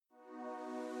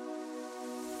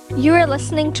You are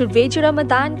listening to Radio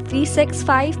Ramadan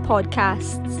 365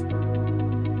 podcasts.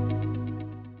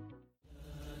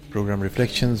 Program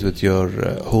Reflections with your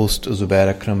host Zubair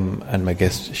Akram and my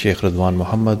guest Sheikh Ridwan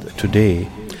Muhammad. Today,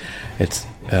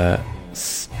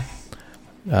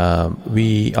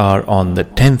 we are on the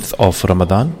 10th of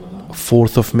Ramadan,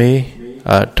 4th of May.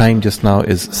 Time just now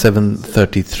is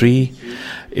 7:33.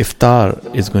 Iftar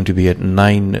is going to be at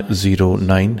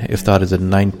 9:09. Iftar is at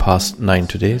 9:09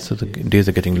 today, so the days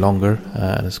are getting longer,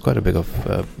 and it's quite a bit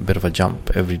of a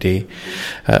jump every day.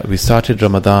 We started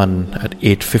Ramadan at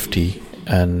 8:50,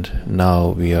 and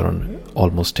now we are on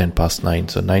almost 9:10.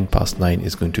 So 9:09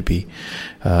 is going to be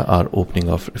our opening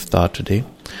of Iftar today.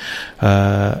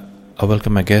 I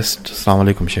welcome my guest. Assalamu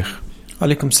alaikum, Sheikh.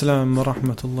 Alaikum salam wa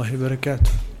rahmatullahi wa barakatuh.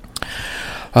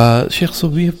 Sheikh, so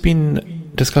we have been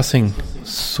discussing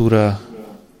Surah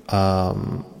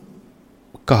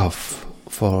Kahf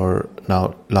for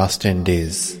now last 10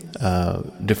 days,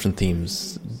 different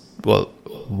themes. Well,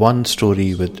 one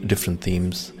story with different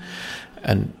themes,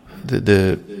 and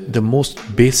the most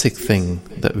basic thing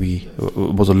that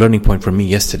was a learning point for me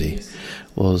yesterday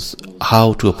was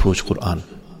how to approach Quran,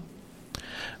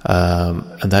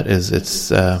 and that is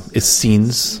its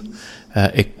scenes.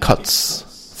 It cuts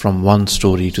from one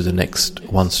story to the next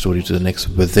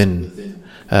within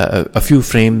a few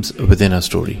frames within a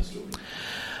story.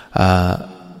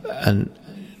 And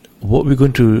what we're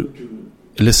going to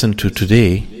listen to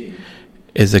today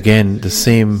is again the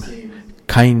same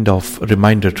kind of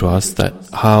reminder to us that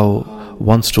how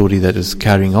one story that is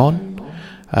carrying on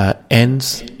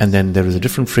ends, and then there is a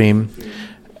different frame.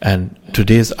 And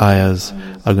today's ayahs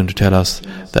are going to tell us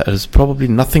that it has probably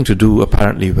nothing to do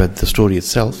apparently with the story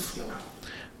itself,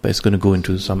 but it's going to go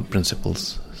into some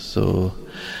principles. So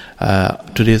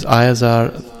today's ayahs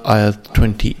are ayah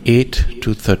 28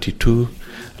 to 32.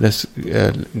 Let's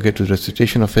get to the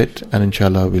recitation of it, and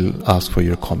inshallah we'll ask for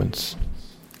your comments.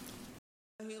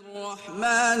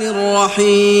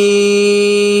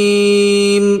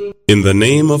 In the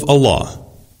name of Allah,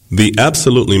 the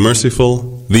absolutely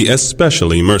merciful, the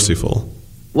especially merciful.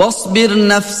 واصبر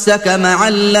نفسك مع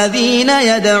الذين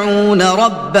يدعون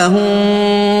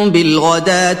ربهم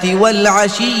بالغداة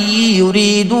والعشي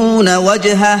يريدون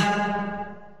وجهه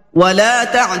ولا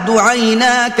تعد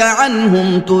عيناك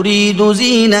عنهم تريد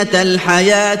زينة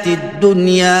الحياة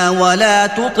الدنيا ولا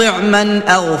تطع من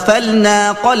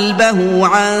أغفلنا قلبه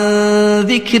عن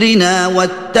ذكرنا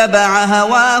واتبع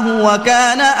هواه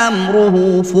وكان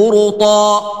أمره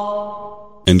فرطا.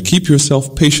 And keep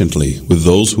yourself patiently with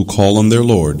those who call on their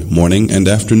Lord morning and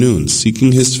afternoon,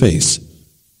 seeking His face.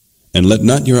 And let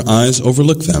not your eyes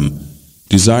overlook them,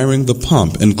 desiring the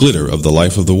pomp and glitter of the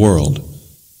life of the world.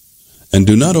 And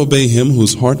do not obey him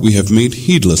whose heart we have made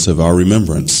heedless of our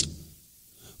remembrance,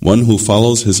 one who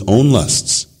follows his own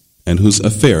lusts, and whose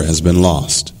affair has been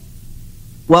lost.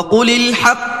 وَقُلِ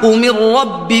الْحَقُّ مِنْ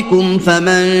رَبِّكُمْ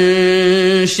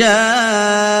فَمَنْ شَاءَ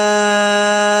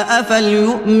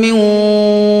فَلْيُؤْمِنْ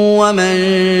وَمَنْ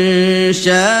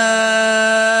شَاءَ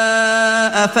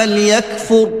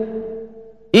فَلْيَكْفُرْ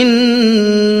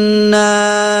إِنَّا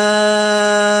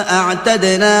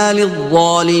أَعْتَدْنَا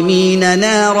لِلظَّالِمِينَ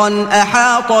نَارًا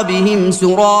أَحَاطَ بِهِمْ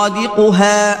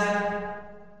سُرَادِقُهَا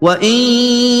وَإِنْ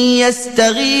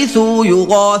يَسْتَغِيثُوا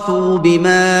يُغَاثُوا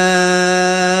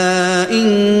بِمَاءٍ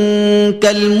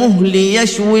كَالْمُهْلِ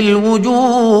يَشْوِي الْوُجُوهَ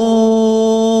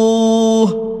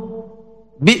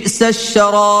بِئْسَ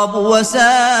الشَّرَابُ وَسَاءَتْ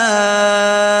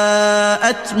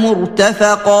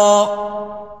مُرْتَفَقًا.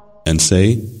 And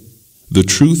say, the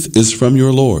truth is from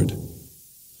your Lord.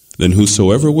 Then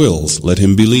whosoever wills, let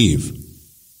him believe,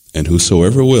 and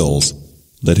whosoever wills,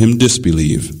 let him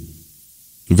disbelieve.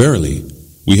 Verily,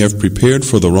 we have prepared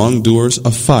for the wrongdoers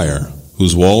a fire,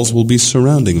 whose walls will be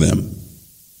surrounding them.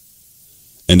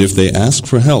 And if they ask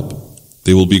for help,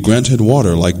 they will be granted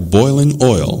water like boiling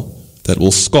oil that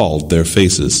will scald their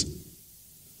faces.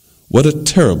 What a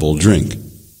terrible drink,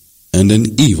 and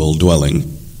an evil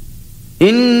dwelling.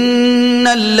 إن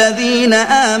الذين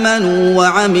آمنوا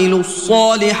وعملوا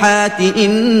الصالحات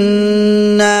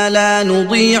إنا لا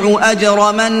نضيع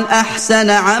أجر من أحسن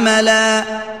عملا.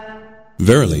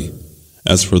 Verily,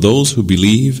 as for those who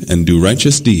believe and do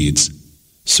righteous deeds,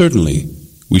 certainly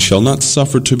we shall not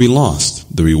suffer to be lost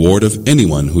the reward of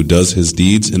anyone who does his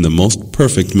deeds in the most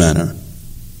perfect manner.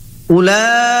 أولئك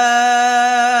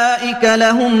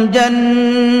لهم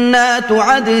جنات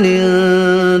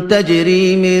عدن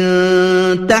تجري من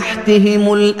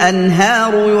تحتهم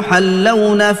الأنهار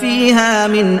يحلون فيها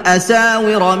من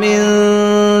أساور من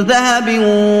ذهب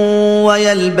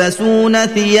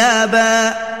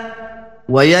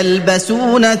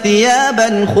ويلبسون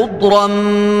ثيابا خضرا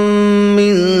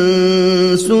من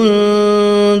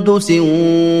سندس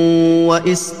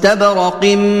واستبرق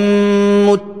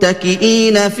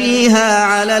متكئين فيها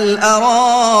على الأرائك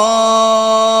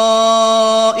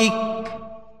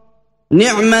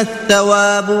نعم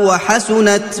الثواب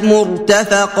وحسنت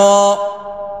مرتفقا.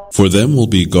 For them will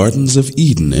be gardens of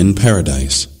Eden in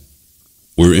paradise,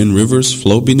 wherein rivers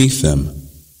flow beneath them.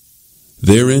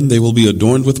 Therein they will be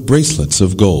adorned with bracelets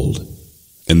of gold,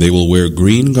 and they will wear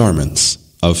green garments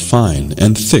of fine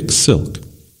and thick silk.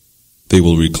 They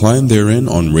will recline therein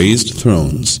on raised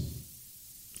thrones.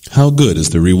 How good is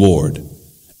the reward,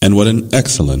 and what an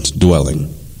excellent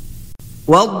dwelling.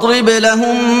 واضرب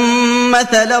لهم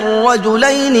مثل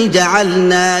الرجلين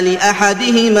جعلنا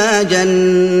لأحدهما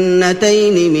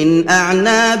جنتين من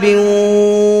أعناب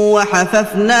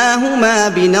وحففناهما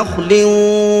بنخل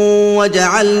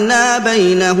وجعلنا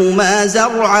بينهما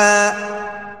زرعا.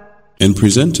 And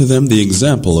present to them the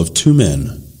example of two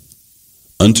men.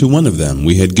 Unto one of them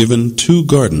we had given 2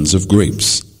 gardens of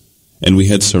grapes, and we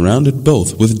had surrounded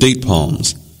both with date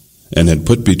palms, and had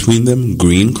put between them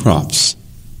green crops.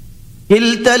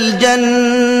 كلتا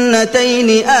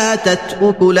الجنتين آتت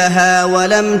أكلها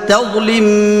ولم تظلم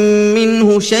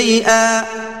منه شيئا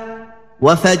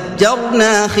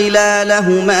وفجرنا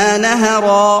خلالهما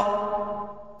نهرا.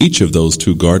 Each of those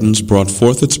 2 gardens brought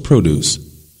forth its produce,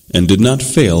 and did not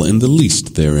fail in the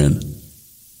least therein.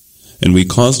 And we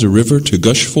caused a river to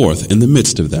gush forth in the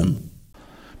midst of them.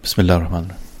 Bismillah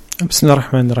ar-Rahman. Bismillah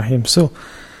ar-Rahman ar-Rahim. So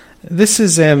this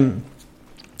is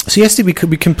so yesterday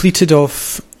we completed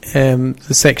off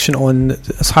the section on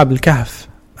Ashab al-Kahf,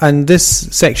 and this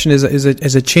section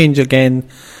is a change again.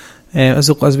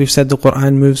 As we've said, the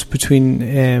Quran moves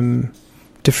between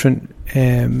different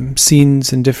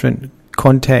scenes and different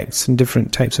contexts and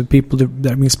different types of people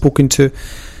that are being spoken to.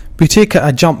 We take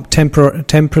a jump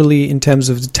temporally in terms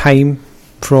of the time,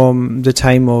 from the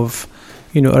time of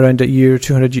around a year,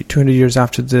 200 years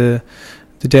after the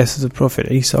death of the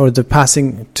Prophet Isa, or the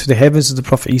passing to the heavens of the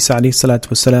Prophet Isa alayhi salatu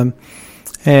wasalam.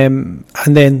 And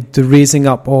then the raising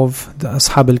up of the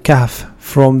Ashab al-Kahf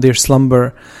from their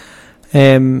slumber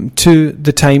to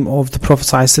the time of the Prophet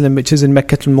ﷺ, which is in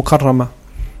Makkah al-Mukarramah.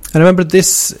 And remember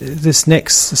this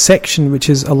next section, which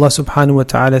is Allah subhanahu wa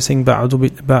ta'ala saying بَعْدَ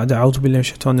أَعُوذُ بِاللَّهِ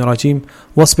الشَّيْطَانِ الرَّجِيمِ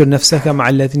وَاصْبِرْ نَفْسَكَ مَعَ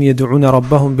الَّذِينَ يَدْعُونَ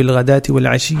رَبَّهُمْ بِالْغَدَاةِ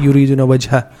وَالْعَشِيِّ يُرِيدُونَ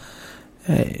وَجْهَهُ.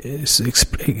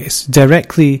 It's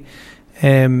directly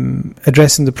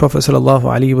addressing the Prophet sallallahu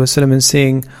alaihi wasallam and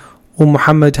saying, O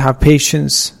Muhammad, have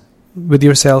patience with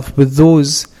yourself, with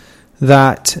those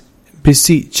that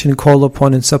beseech and call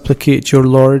upon and supplicate your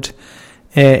Lord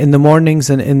in the mornings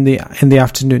and in the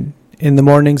afternoon, in the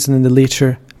mornings and in the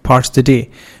later parts of the day.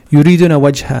 Yuriduna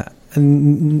wajha,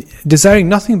 and desiring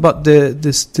nothing but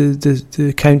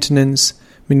the countenance,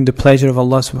 meaning the pleasure of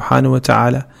Allah subhanahu wa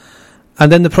ta'ala.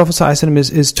 And then the Prophet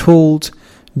ﷺ is told,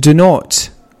 do not,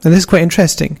 and this is quite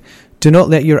interesting, do not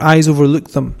let your eyes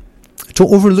overlook them.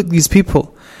 Don't overlook these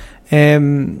people.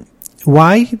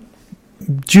 Why?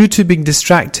 Due to being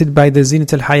distracted by the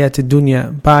zinat al-hayat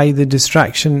al-dunya, by the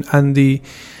distraction and the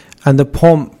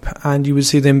pomp, and you would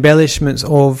say the embellishments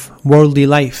of worldly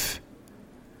life.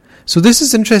 So this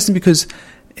is interesting because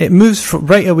it moves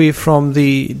right away from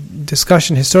the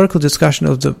historical discussion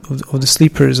of the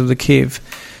sleepers of the cave,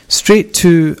 straight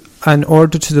to an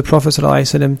order to the Prophet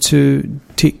ﷺ to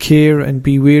take care and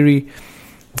be wary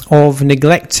of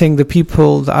neglecting the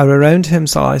people that are around him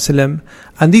ﷺ.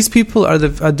 And these people are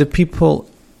the people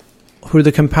who are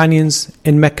the companions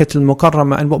in Makkah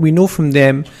al-Mukarramah. And what we know from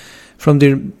them, from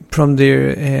their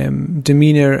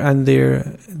demeanor and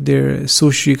their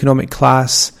socio-economic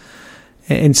class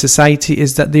in society,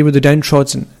 is that they were the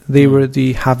downtrodden, they were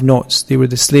the have-nots, they were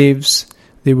the slaves,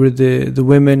 they were the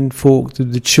women folk,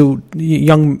 the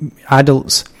young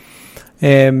adults,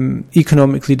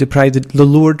 economically deprived, the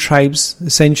lower tribes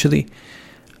essentially.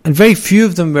 And very few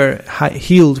of them were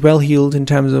well heeled in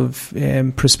terms of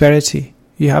prosperity.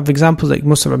 You have examples like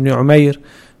Mus'ab ibn Umayr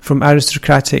from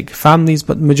aristocratic families,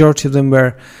 but the majority of them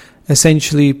were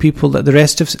essentially people that the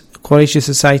rest of Quraysh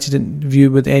society didn't view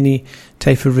with any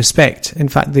type of respect. In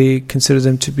fact, they considered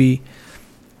them to be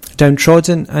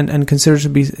downtrodden and considered to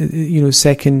be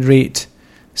second-rate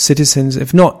citizens,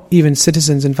 if not even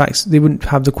citizens. In fact, they wouldn't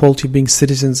have the quality of being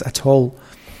citizens at all.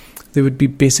 They would be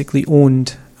basically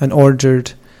owned and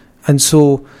ordered. And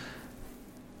so,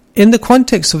 in the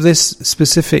context of this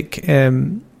specific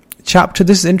chapter,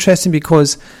 this is interesting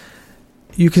because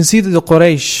you can see that the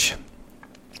Quraysh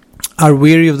are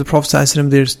wary of the Prophet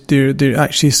ﷺ. They're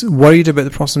actually worried about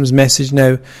the Prophet's message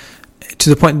now, to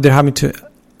the point that they're having to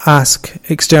ask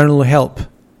external help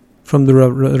from the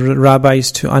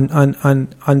rabbis to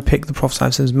unpick the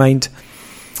Prophet's mind.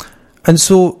 And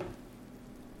so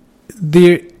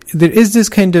there is this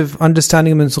kind of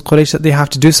understanding amongst the Quraysh that they have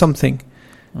to do something.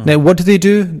 Now, what do? They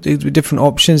do different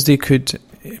options. They could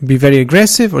be very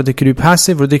aggressive, or they could be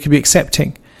passive, or they could be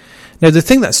accepting. Now, the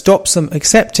thing that stops them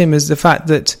accepting is the fact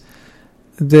that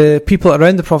the people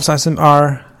around the Prophet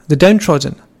are the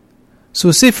downtrodden.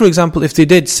 So say, for example, if they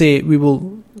did say, we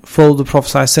will follow the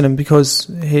Prophet because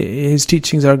his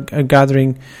teachings are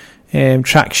gathering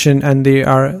traction, and they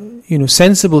are,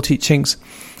 sensible teachings.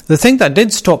 The thing that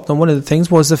did stop them, one of the things,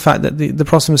 was the fact that the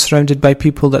Prophet was surrounded by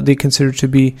people that they considered to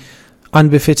be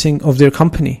unbefitting of their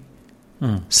company.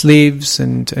 Slaves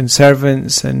and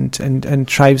servants and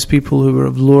tribes people who were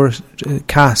of lower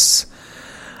castes.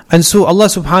 And so Allah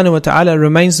subhanahu wa ta'ala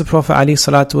reminds the Prophet alayhi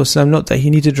salatu wasalam, not that he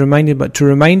needed reminding, but to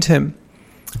remind him,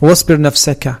 وَاصْبِرْ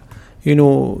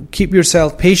نَفْسَكَ, keep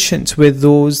yourself patient with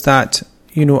those that,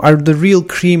 are the real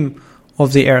cream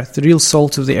of the earth, the real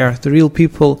salt of the earth, the real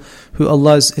people who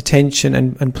Allah's attention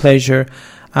and pleasure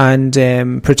and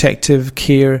protective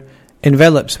care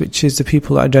envelops, which is the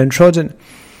people that are downtrodden.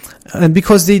 And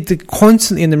because they're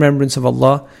constantly in the remembrance of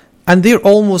Allah, and they're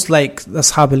almost like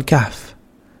Ashab al-Kahf.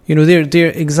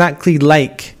 They're exactly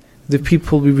like the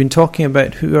people we've been talking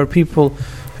about, who are people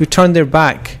who turned their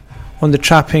back on the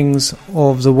trappings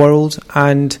of the world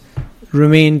and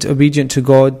remained obedient to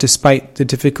God despite the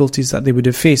difficulties that they would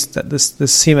have faced. That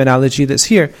this same analogy that's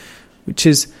here, which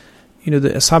is, the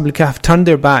Ashab al-Kahf turned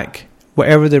their back,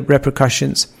 whatever the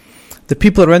repercussions. The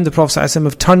people around the Prophet ﷺ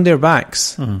have turned their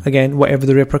backs, again, whatever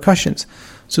the repercussions.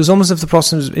 So it's almost as if the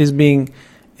Prophet is being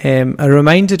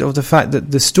reminded of the fact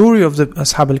that the story of the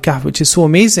Ashab al-Kahf, which is so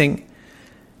amazing,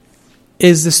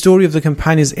 is the story of the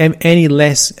companions any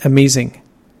less amazing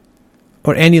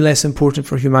or any less important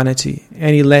for humanity,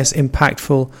 any less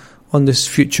impactful on this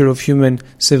future of human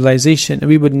civilization. And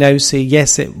we would now say,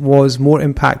 yes, it was more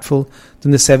impactful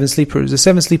than the Seven Sleepers. The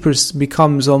Seven Sleepers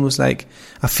becomes almost like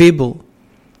a fable.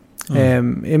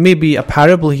 It may be a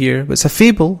parable here, but it's a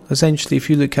fable, essentially, if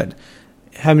you look at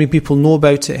how many people know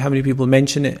about it, how many people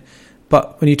mention it.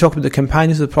 But when you talk about the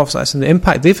companions of the Prophet, the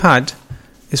impact they've had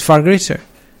is far greater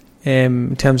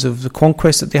in terms of the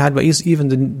conquest that they had, but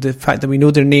even the fact that we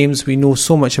know their names, we know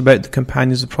so much about the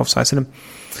companions of the Prophet.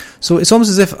 So it's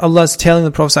almost as if Allah is telling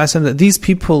the Prophet that these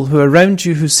people who are around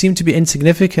you, who seem to be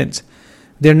insignificant,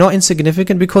 they're not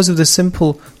insignificant because of the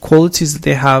simple qualities that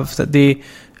they have, that they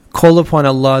call upon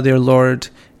Allah, their Lord,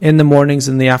 in the mornings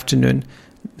and the afternoon,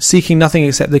 seeking nothing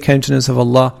except the countenance of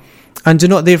Allah, and do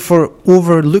not therefore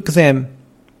overlook them,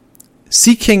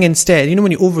 seeking instead.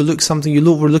 When you overlook something, you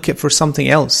overlook it for something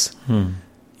else.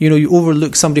 You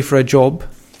overlook somebody for a job,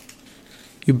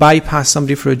 you bypass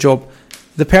somebody for a job.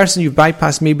 The person you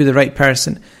bypass may be the right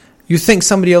person. You think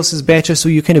somebody else is better, so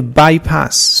you kind of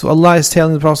bypass. So Allah is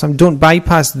telling the Prophet, don't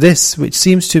bypass this, which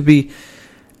seems to be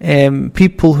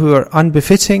people who are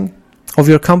unbefitting of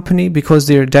your company because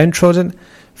they're downtrodden.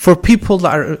 For people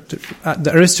that are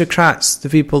the aristocrats, the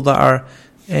people that are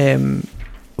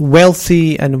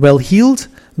wealthy and well-heeled,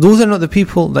 those are not the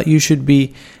people that you should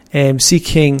be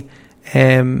seeking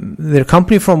their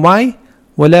company from. Why?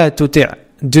 وَلَا تُطِعْ,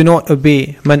 do not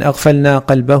obey مَنْ أَغْفَلْنَا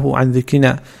قَلْبَهُ عَنْ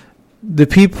ذِكْرِنَا, the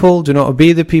people, do not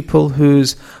obey the people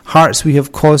whose hearts we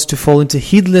have caused to fall into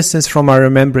heedlessness from our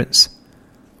remembrance.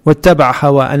 وَاتَّبَعْ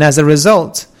هَوَى, and as a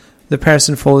result, the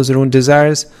person follows their own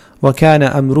desires. وَكَانَ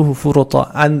أَمْرُهُ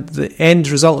فُرُطًا, and the end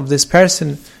result of this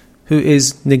person who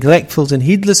is neglectful and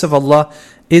heedless of Allah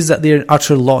is that they're in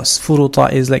utter loss.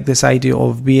 Furuta is like this idea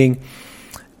of being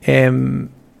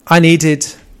unaided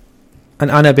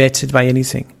and unabetted by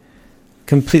anything,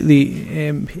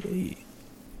 completely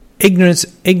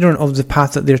ignorant of the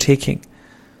path that they're taking.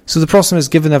 So the Prophet is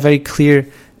given a very clear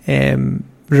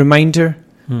reminder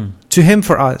to him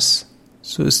for us.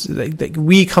 So it's like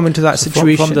we come into that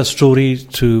situation. From the story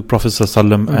to Prophet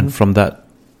ﷺ, and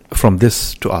from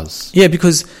this to us. Yeah,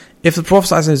 because if the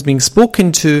Prophet ﷺ is being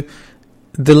spoken to,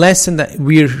 the lesson that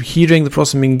we're hearing the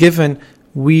Prophet being given,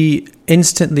 we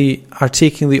instantly are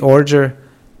taking the order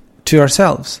to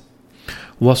ourselves.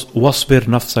 وَاصْبِرْ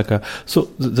نَفْسَكَ.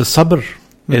 So the sabr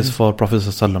is for Prophet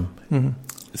ﷺ.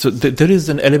 So there is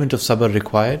an element of sabr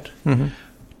required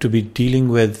to be dealing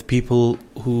with people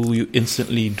who you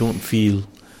instantly don't feel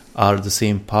are the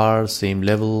same power, same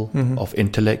level of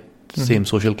intellect, same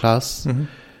social class.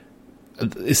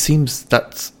 It seems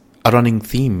that's a running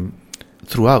theme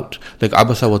throughout, like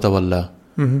Abasa wa Tawalla.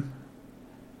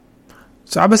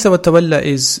 So Abasa wa Tawalla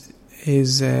is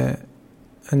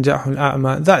Anja'hu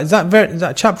al-A'ma.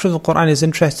 That chapter of the Quran is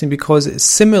interesting because it's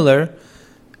similar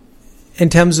in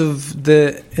terms of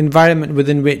the environment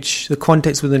within which, the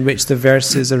context within which the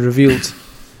verses are revealed,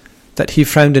 that he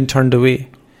frowned and turned away.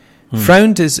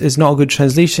 Frowned is not a good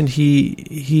translation.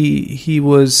 He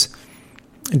was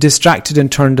distracted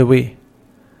and turned away.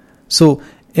 So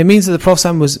it means that the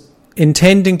Prophet was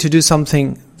intending to do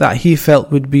something that he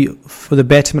felt would be for the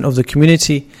betterment of the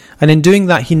community, and in doing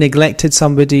that he neglected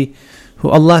somebody who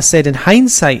Allah said in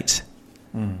hindsight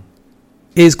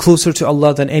is closer to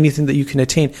Allah than anything that you can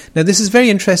attain. Now this is very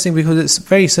interesting because it's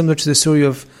very similar to the story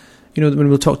of, when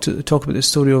we'll talk about the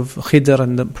story of Khidr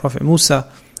and the Prophet Musa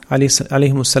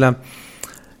alayhi salam.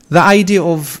 The idea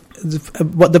of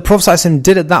what the Prophet ﷺ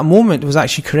did at that moment was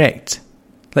actually correct.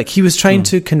 Like he was trying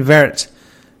to convert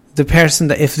the person,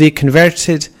 that if they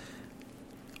converted,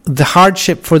 the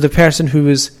hardship for the person who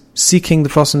was seeking the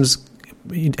Prophet's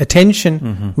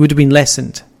attention would have been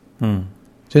lessened. Do you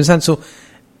understand? So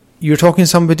you're talking to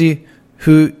somebody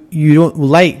who you don't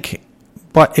like,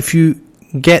 but if you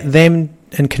get them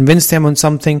and convince them on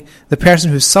something, the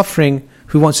person who's suffering,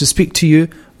 who wants to speak to you,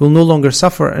 will no longer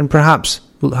suffer and perhaps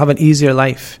will have an easier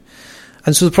life.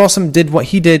 And so the Prophet did what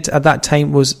he did at that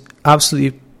time was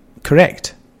absolutely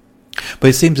correct. But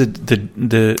it seems that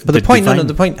the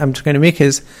point I'm trying to make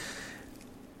is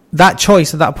that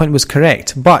choice at that point was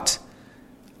correct. But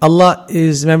Allah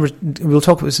is, remember, we'll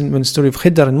talk about this in the story of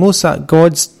Khidr and Musa.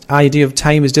 God's idea of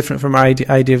time is different from our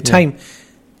idea of time.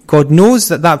 God knows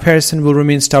that that person will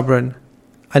remain stubborn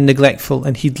and neglectful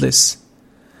and heedless.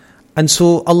 And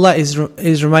so Allah is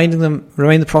reminding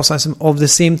the Prophet of the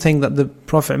same thing that the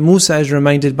Prophet Musa is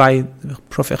reminded by the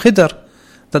Prophet Khidr,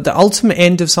 that the ultimate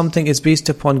end of something is based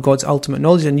upon God's ultimate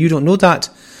knowledge, and you don't know that.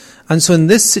 And so in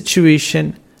this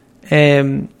situation,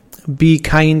 be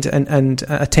kind and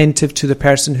attentive to the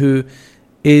person who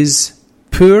is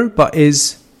poor but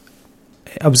is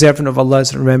observant of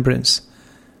Allah's remembrance.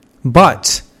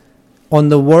 But on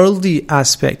the worldly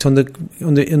aspect, on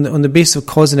the basis of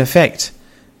cause and effect,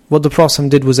 what the Prophet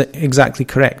did was exactly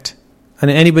correct.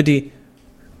 And anybody,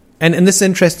 and this is the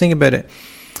interesting thing about it,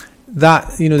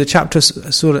 that the chapter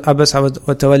Surah Abasa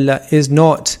wa Tawalla is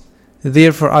not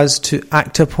there for us to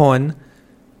act upon,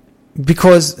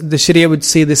 because the Sharia would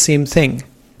say the same thing.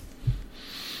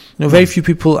 Very few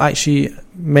people actually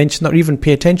mention or even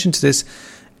pay attention to this,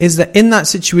 is that in that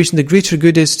situation the greater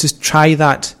good is to try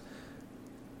that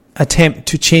attempt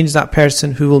to change that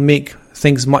person who will make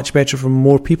things much better for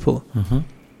more people.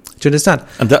 Do you understand?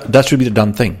 And that should be the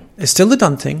done thing. It's still the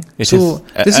done thing. This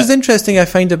is interesting, I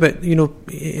find, about,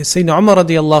 Sayyidina Umar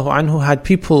radiallahu anhu had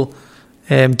people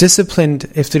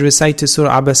disciplined if they recited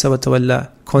Surah Abasa wa Tawalla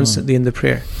constantly in the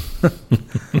prayer.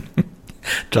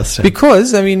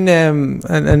 Because, and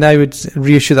I would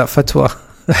reissue that fatwa.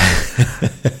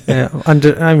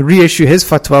 I would reissue his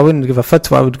fatwa. I wouldn't give a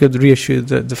fatwa, I would reissue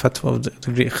the fatwa of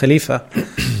the great Khalifa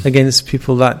against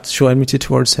people that show enmity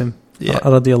towards him.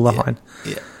 Radiallahu anhu.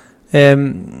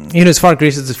 It's far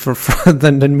greater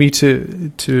than me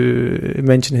to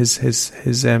mention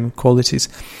his qualities.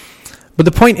 But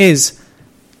the point is,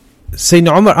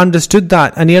 Sayyidina Umar understood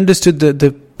that, and he understood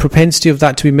the propensity of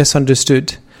that to be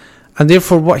misunderstood. And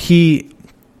therefore what he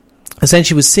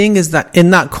essentially was saying is that in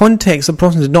that context, the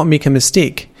Prophet did not make a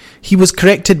mistake. He was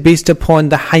corrected based upon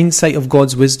the hindsight of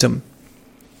God's wisdom.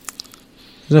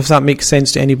 I don't know if that makes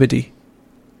sense to anybody.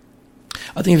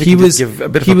 I think he was give a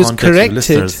bit of a context corrected.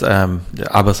 To listeners,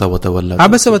 Abasa wa Tawalla.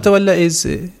 Abasa wa Tawalla is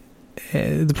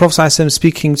the Prophet ﷺ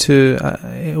speaking to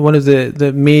one of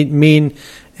the main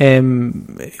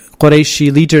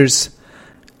Qurayshi leaders,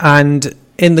 and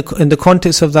in the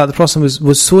context of that, the Prophet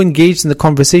was so engaged in the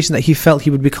conversation that he felt he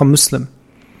would become Muslim.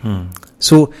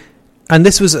 So, and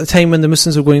this was a time when the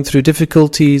Muslims were going through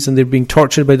difficulties and they're being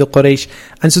tortured by the Quraysh,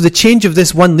 and so the change of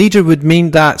this one leader would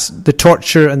mean that the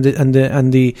torture and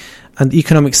the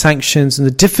economic sanctions and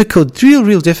the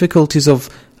real difficulties of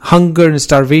hunger and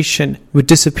starvation would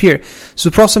disappear. So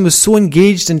the Prophet was so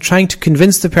engaged in trying to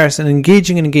convince the person,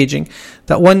 engaging,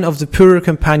 that one of the poorer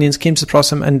companions came to the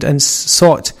Prophet and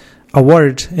sought a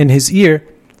word in his ear,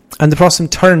 and the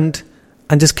Prophet turned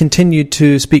and just continued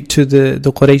to speak to the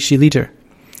Qurayshi leader.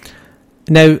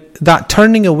 Now, that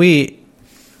turning away,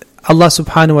 Allah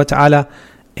subhanahu wa ta'ala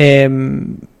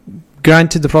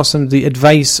granted the Prophet the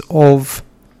advice of,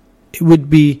 it would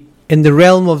be in the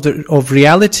realm of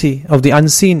reality, of the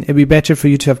unseen, it would be better for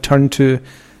you to have turned to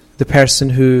the person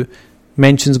who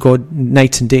mentions God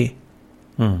night and day.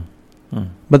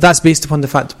 But that's based upon the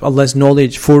fact of Allah's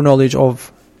foreknowledge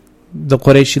of the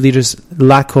Qurayshi leaders'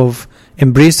 lack of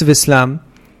embrace of Islam,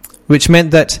 which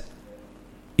meant that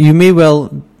you may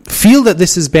well feel that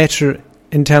this is better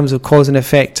in terms of cause and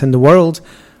effect in the world,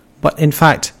 but in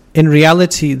fact in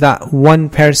reality that one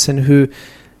person who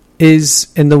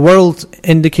is in the world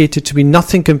indicated to be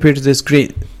nothing compared to this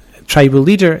great tribal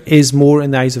leader is more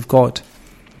in the eyes of God.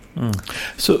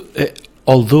 So,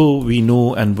 although we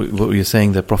know, and what you're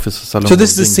saying, that Prophet ﷺ so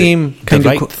this is the same kind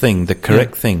the of right thing, the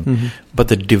correct thing, but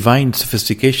the divine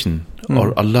sophistication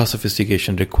or Allah's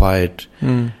sophistication required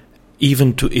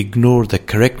even to ignore the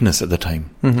correctness at the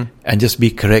time and just be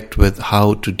correct with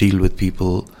how to deal with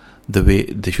people the way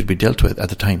they should be dealt with at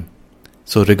the time.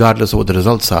 So regardless of what the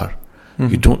results are,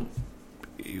 you don't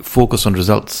focus on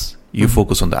results, you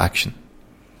focus on the action.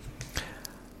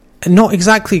 Not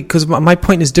exactly, because my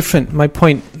point is different. My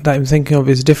point that I'm thinking of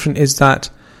is different, is that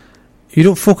you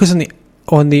don't focus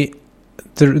on the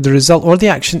result or the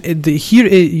action. Here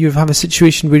you have a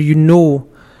situation where you know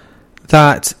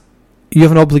that you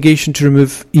have an obligation to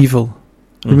remove evil,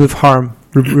 remove harm,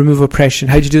 remove oppression.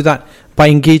 How do you do that? By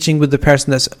engaging with the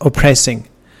person that's oppressing.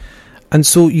 And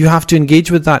so you have to engage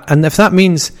with that. And if that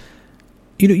means,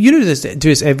 do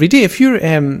this every day. If your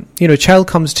a child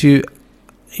comes to you,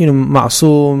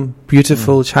 ma'soom,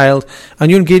 beautiful child,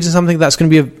 and you engage in something that's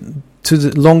going to be to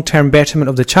the long-term betterment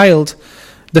of the child,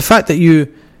 the fact that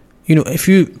if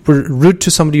you were rude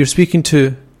to somebody you're speaking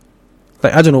to,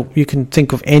 like, I don't know, you can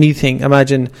think of anything.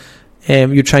 Imagine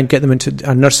you try and get them into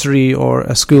a nursery or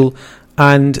a school,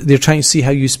 and they're trying to see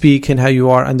how you speak and how you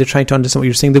are, and they're trying to understand what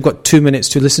you're saying. They've got 2 minutes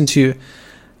to listen to you.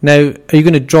 Now, are you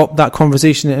going to drop that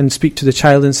conversation and speak to the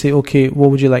child and say, okay, what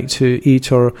would you like to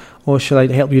eat, or shall I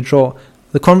help you draw?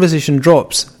 The conversation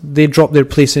drops. They drop their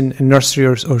place in nursery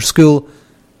or school.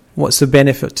 What's the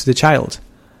benefit to the child?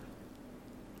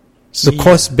 The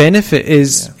cost benefit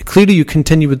is clearly you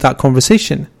continue with that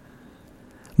conversation.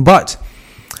 But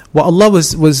what Allah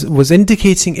was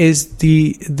indicating is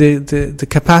the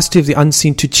capacity of the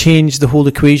unseen to change the whole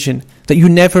equation. That you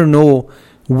never know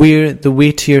where the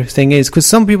weightier thing is. Because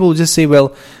some people will just say,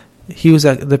 well,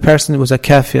 the person was a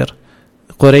kafir,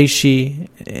 Qurayshi,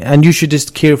 and you should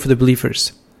just care for the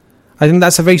believers. I think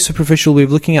that's a very superficial way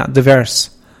of looking at the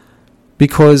verse,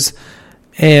 because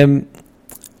the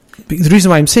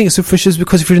reason why I'm saying it's superficial is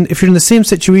because if you're in the same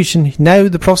situation now,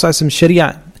 the Prophet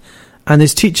Sharia and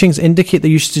his teachings indicate that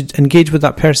you should engage with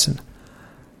that person.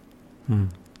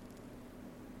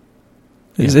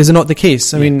 Is it not the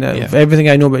case? I mean, everything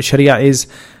I know about Sharia is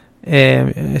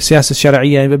Siyasa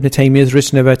Shari'iyya, Ibn Taymiyyah has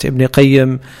written about, Ibn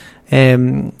Qayyim,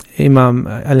 Imam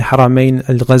Al-Haramain,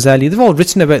 Al-Ghazali, they've all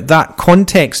written about that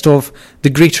context of the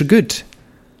greater good.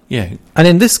 Yeah. And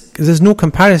in this, there's no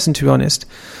comparison, to be honest.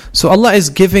 So Allah is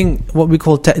giving what we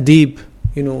call ta'deeb,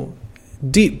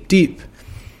 deep.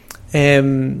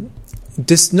 You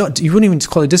wouldn't even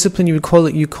call it discipline. You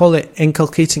call it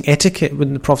inculcating etiquette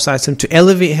with the Prophet ﷺ, to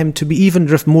elevate him to be even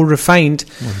more refined,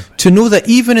 to know that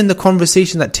even in the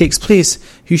conversation that takes place,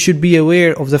 you should be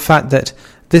aware of the fact that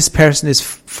this person is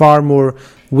far more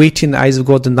weighty in the eyes of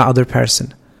God than that other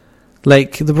person.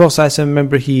 Like the Prophet ﷺ,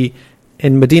 remember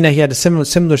in Medina, he had a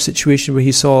similar situation where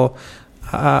he saw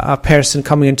a person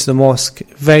coming into the mosque,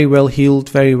 very well heeled,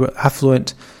 very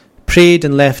affluent, prayed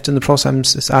and left, and the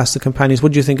Prophet asked the companions,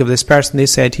 what do you think of this person? They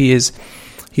said he's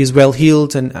well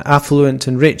heeled and affluent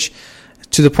and rich,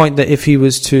 to the point that if he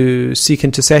was to seek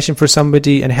intercession for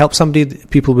somebody and help somebody,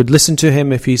 people would listen to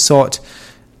him. If he sought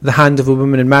the hand of a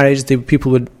woman in marriage, people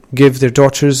would give their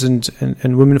daughters and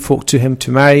women folk to him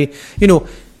to marry. In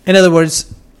other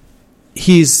words,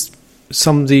 he's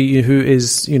somebody who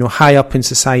is high up in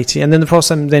society. And then the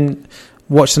Prophet then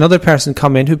watched another person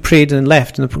come in who prayed and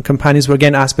left, and the companions were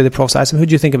again asked by the Prophet, who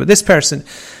do you think about this person?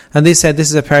 And they said, this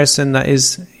is a person that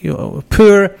is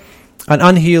poor and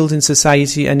unhealed in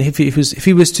society, and if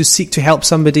he was to seek to help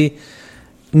somebody,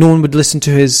 no one would listen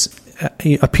to his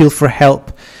appeal for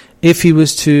help. If he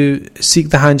was to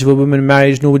seek the hand of a woman in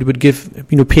marriage, nobody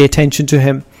would pay attention to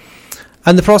him.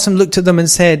 And the Prophet looked at them and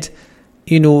said,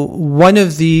 one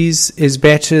of these is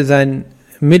better than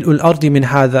mil'ul ardi min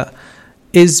hadha,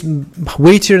 is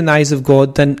weightier in the eyes of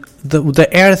God than the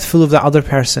earth full of that other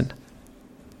person.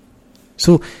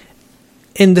 So,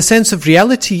 in the sense of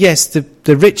reality, yes,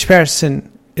 the rich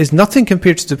person is nothing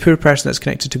compared to the poor person that's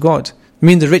connected to God. I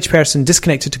mean, the rich person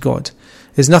disconnected to God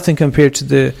is nothing compared to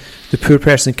the poor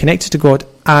person connected to God,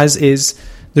 as is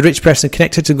the rich person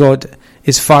connected to God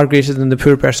is far greater than the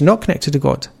poor person not connected to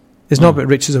God. It's not about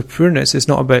riches or poorness. It's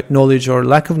not about knowledge or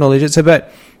lack of knowledge. It's about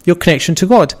your connection to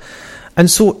God. And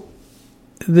so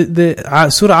the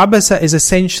Surah Abasa is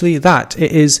essentially that.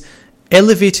 It is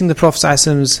elevating the Prophet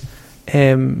ﷺ's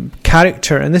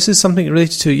character. And this is something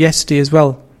related to yesterday as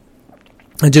well.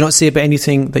 And do not say about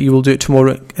anything that you will do it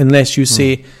tomorrow unless you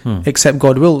say, except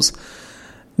God wills.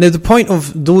 Now, the point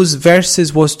of those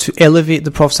verses was to elevate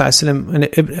the Prophet ﷺ. And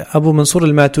Abu Mansur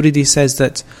al-Maturidi says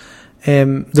that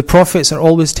the prophets are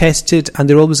always tested and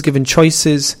they're always given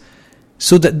choices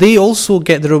so that they also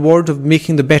get the reward of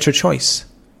making the better choice.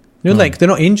 Like, they're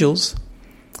not angels.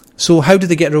 So how do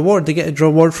they get reward? They get a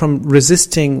reward from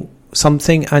resisting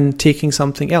something and taking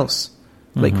something else.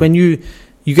 Like when you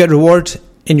get reward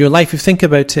in your life, if you think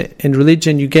about it, in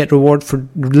religion, you get reward for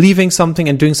leaving something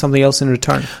and doing something else in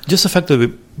return. Just the fact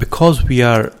that because we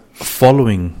are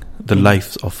following the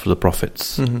lives of the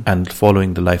prophets and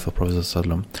following the life of Prophet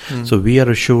ﷺ, so we are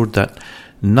assured that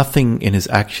nothing in his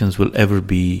actions will ever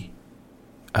be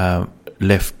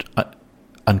left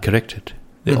uncorrected.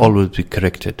 They'll always be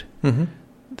corrected.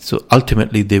 So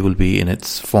ultimately they will be in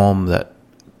its form that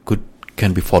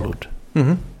can be followed.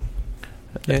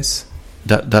 Yes.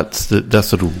 That's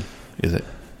the rule, is it?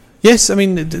 Yes, I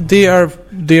mean they're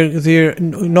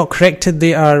not corrected.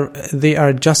 They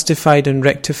are justified and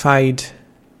rectified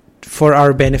for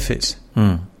our benefit.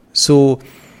 So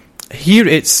here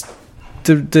it's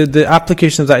the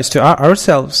application of that is to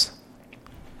ourselves.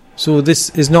 So this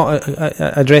is not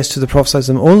addressed to the Prophet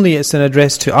ﷺ only. It's an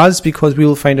address to us because we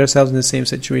will find ourselves in the same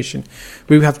situation.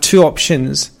 We have two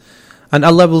options, and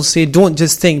Allah will say, "Don't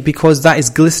just think because that is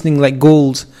glistening like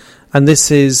gold." And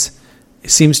this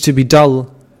seems to be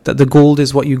dull, that the gold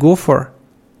is what you go for.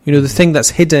 The thing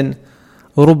that's hidden.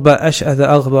 رُبَّ أَشْأَثَ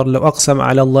أَغْبَرْ لَوْ أَقْسَمَ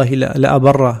عَلَى اللَّهِ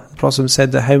لَأَبَرَّ. The Prophet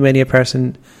said that how many a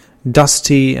person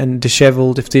dusty and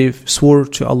dishevelled, if they swore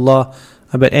to Allah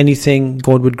about anything,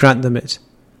 God would grant them it.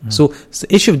 So it's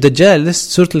the issue of Dajjal. This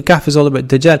Surah Al-Kahf is all about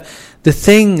Dajjal. The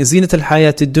thing, Zinat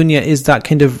al-Hayat al-Dunya, is that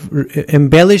kind of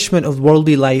embellishment of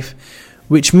worldly life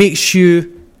which makes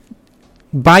you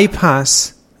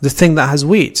bypass the thing that has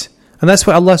weight. And that's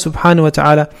why Allah subhanahu wa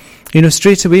ta'ala,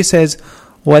 straight away says,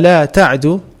 وَلَا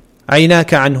تَعْدُ عَيْنَاكَ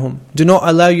عَنْهُمْ. Do not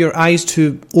allow your eyes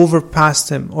to overpass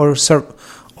them or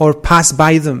pass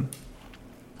by them.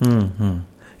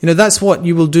 That's what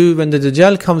you will do when the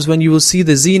Dajjal comes. When you will see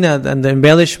the zina and the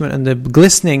embellishment and the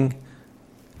glistening,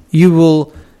 you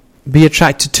will be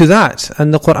attracted to that.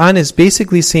 And the Quran is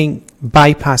basically saying,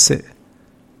 bypass it.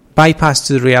 Bypass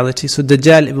to the reality. So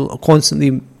Dajjal, it will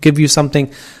constantly give you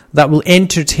something that will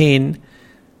entertain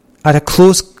at a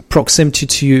close proximity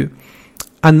to you,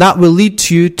 and that will lead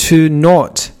to you to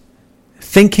not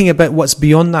thinking about what's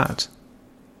beyond that.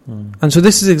 And so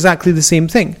this is exactly the same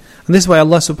thing. And this is why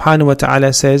Allah subhanahu wa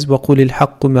ta'ala says, وَقُلِ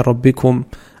الْحَقُّ مِنْ رَبِّكُمْ,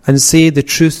 and say the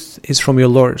truth is from your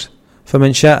Lord.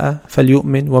 فَمَنْ شَاءَ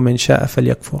فَلْيُؤْمِنْ وَمَنْ شَاءَ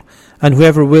فَلْيَكْفُرْ. And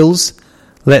whoever wills,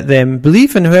 let them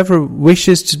believe, and whoever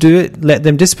wishes to do it, let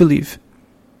them disbelieve.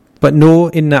 But know,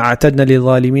 إِنَّا أَعْتَدْنَا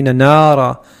لِلظَّالِمِينَ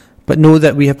نَارًا. But know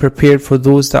that we have prepared for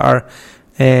those that are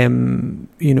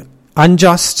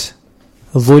unjust,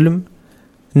 ظلم,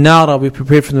 نَارًا, we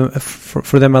prepared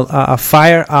for them a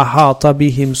fire, أَحَاطَ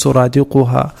بِهِمْ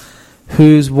سُرَادِقُهَا,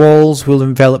 whose walls will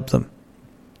envelop them.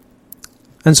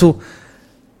 And so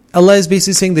Allah is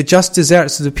basically saying the just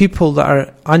deserts, the people that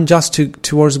are unjust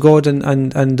towards God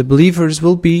and the believers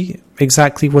will be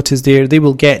exactly what is there. They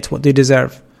will get what they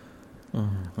deserve.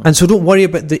 And so don't worry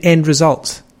about the end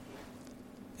result.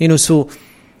 So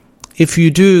if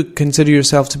you do consider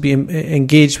yourself to be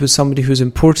engaged with somebody who's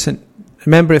important,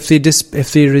 remember, if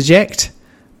they reject,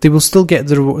 they will still get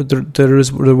the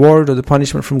reward or the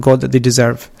punishment from God that they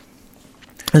deserve.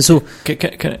 And so,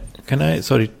 can I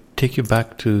take you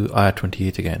back to Ayah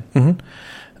 28 again?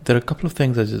 There are a couple of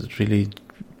things I just really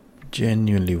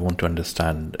genuinely want to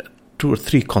understand. 2 or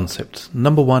 3 concepts.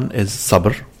 Number one is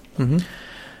sabr.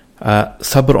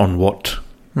 Sabr on what?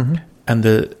 And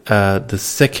the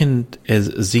second is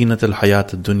zinat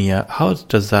al-hayat al-dunya. How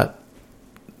does that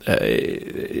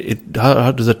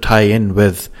how does it tie in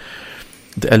with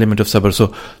the element of sabr?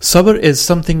 So sabr is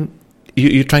something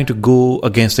you're trying to go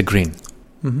against the grain.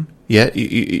 Yeah,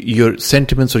 your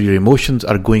sentiments or your emotions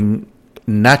are going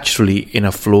naturally in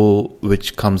a flow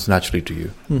which comes naturally to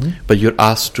you, but you're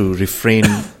asked to refrain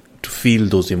to feel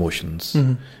those emotions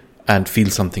and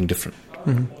feel something different.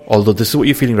 Although this is what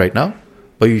you're feeling right now,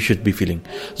 but you should be feeling.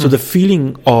 So the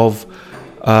feeling of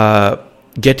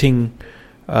getting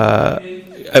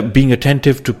being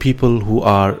attentive to people who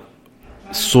are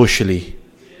socially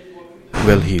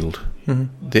well-heeled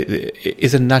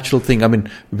is a natural thing. I mean,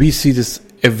 we see this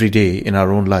every day in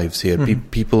our own lives here.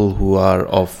 People who are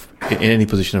in any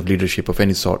position of leadership of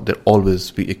any sort, they'll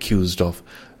always be accused of,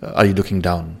 are you looking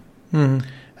down?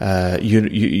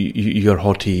 You're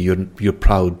haughty, you're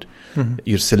proud,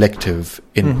 you're selective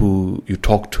in who you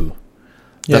talk to.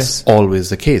 That's always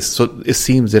the case. So it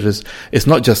seems it's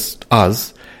not just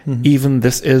us, even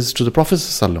this is to the Prophet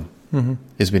ﷺ,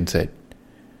 it's been said.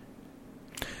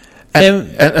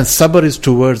 And sabr is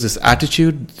towards this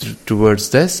attitude,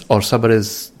 towards this, or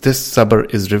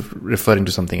sabr is referring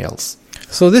to something else?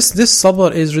 So this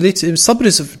sabr is related. Sabr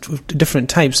is of different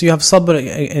types. You have sabr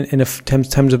in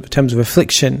terms of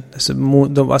affliction. That's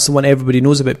the one everybody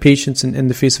knows about. Patience in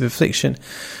the face of affliction.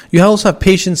 You also have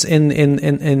patience in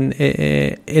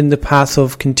the path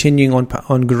of continuing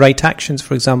on right actions.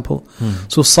 For example,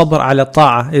 so sabr ala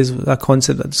ta'ah is a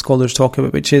concept that the scholars talk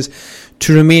about, which is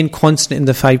to remain constant in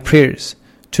the 5 prayers,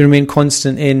 to remain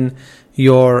constant in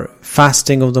your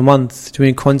fasting of the month, to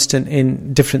remain constant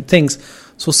in different things.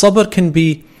 So sabr can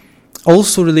be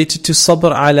also related to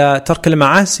sabr ala tark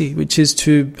al-ma'asi, which is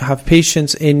to have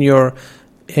patience in your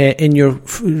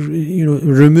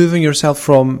removing yourself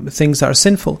from things that are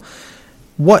sinful.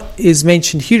 What is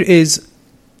mentioned here is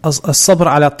a sabr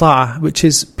ala ta'ah, which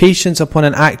is patience upon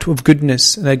an act of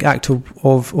goodness, an act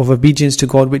of obedience to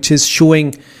God, which is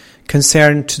showing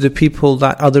concern to the people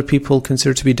that other people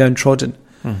consider to be downtrodden.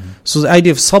 So the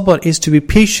idea of sabr is to be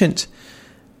patient,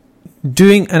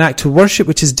 doing an act of worship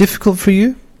which is difficult for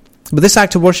you, but this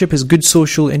act of worship is good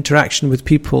social interaction with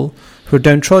people who are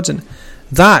downtrodden.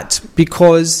 That,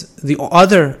 because the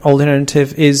other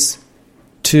alternative is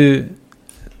to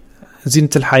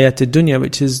zint al-hayat ad-dunya,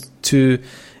 which is to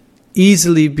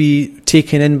easily be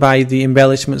taken in by the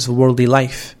embellishments of worldly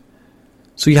life.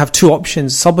 So you have 2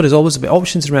 options. Sabr is always about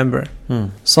options, remember.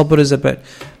 Sabr is about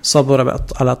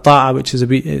ala ta'ah, which is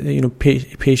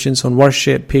patience on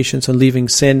worship, patience on leaving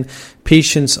sin,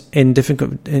 patience in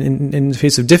the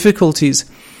face of difficulties.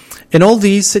 In all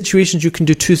these situations, you can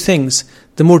do 2 things.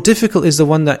 The more difficult is the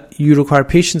one that you require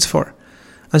patience for.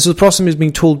 And so the Prophet is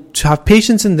being told to have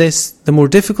patience in this. The more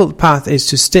difficult path is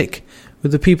to stick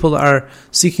with the people that are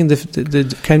seeking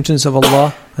the countenance of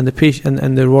Allah and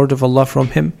the reward of Allah from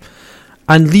Him.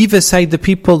 And leave aside the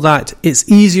people that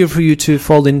it's easier for you to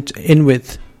fall in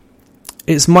with.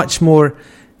 It's much more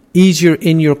easier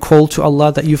in your call to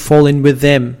Allah that you fall in with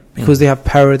them, because they have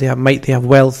power, they have might, they have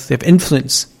wealth, they have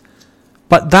influence.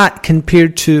 But that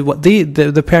compared to what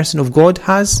the person of God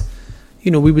has,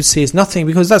 we would say is nothing,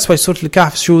 because that's why Surah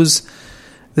Al-Kahf shows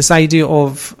this idea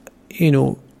of,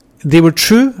 they were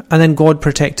true and then God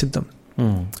protected them.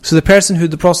 So the person who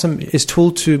the Prophet is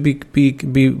told to be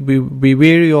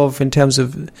wary of in terms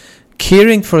of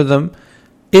caring for them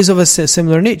is of a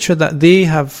similar nature, that they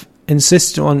have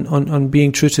insisted on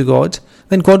being true to God.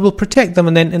 Then God will protect them,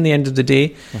 and then in the end of the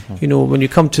day, when you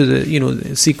come to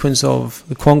the sequence of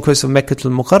the conquest of Mecca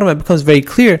al-Mukarramah, it becomes very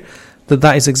clear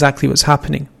that is exactly what's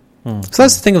happening. So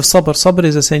that's the thing of sabr. Sabr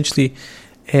is essentially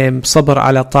sabr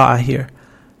ala ta'ah here.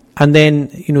 And then,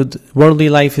 the worldly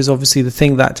life is obviously the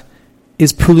thing that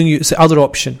is pulling you. It's the other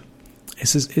option.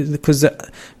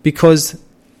 Because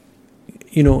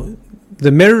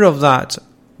the mirror of that,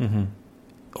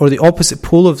 or the opposite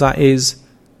pole of that, is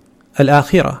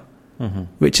al-akhirah,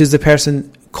 which is the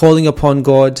person calling upon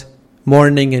God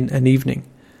morning and evening.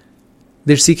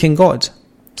 They're seeking God,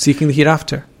 seeking the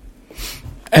hereafter.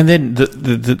 And then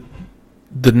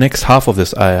the next half of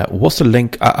this ayah, what's the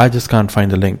link? I just can't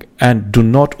find the link. And do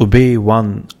not obey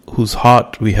one whose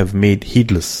heart we have made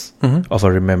heedless of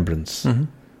our remembrance.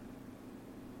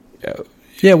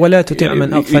 Yeah, وَلَا تُطِعْ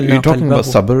مَنْ أَغْفَلْنَا You're talking about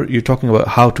قَلْبَهُ. sabr. You're talking about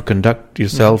how to conduct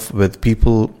yourself with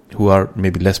people who are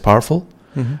maybe less powerful.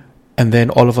 And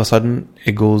then all of a sudden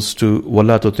it goes to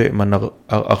وَلَا تُطِعْ مَنْ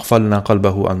أَغْفَلْنَا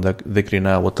قَلْبَهُ عَنْ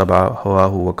ذِكْرِنَا وَاتَّبَعَ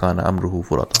هَوَاهُ وَكَانَ أَمْرُهُ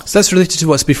فُرَطًا. So that's related to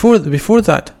what's before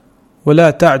that.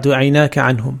 وَلَا تَعْدُ عَيْنَاكَ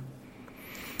عَنْهُمْ.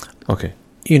 Okay.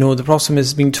 The Prophet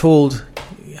is being told,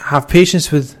 have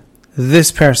patience with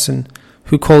this person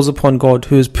who calls upon God,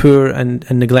 who is poor and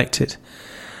neglected.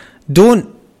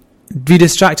 Don't be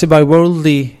distracted by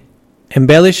worldly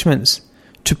embellishments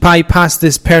to bypass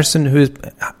this person who is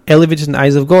elevated in the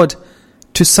eyes of God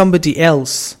to somebody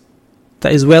else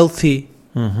that is wealthy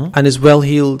and is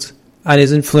well-heeled and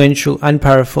is influential and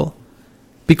powerful,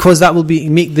 because that will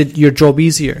make your job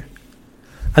easier.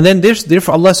 And then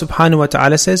therefore Allah subhanahu wa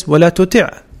ta'ala says, وَلَا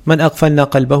تُطِعْ مَنْ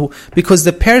أَغْفَلْنَا قَلْبَهُ, because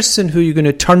the person who you're going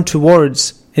to turn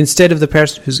towards instead of the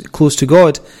person who's close to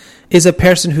God is a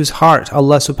person whose heart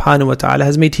Allah subhanahu wa ta'ala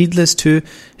has made heedless to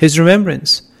His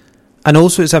remembrance. And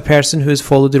also it's a person who has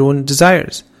followed their own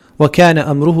desires. وَكَانَ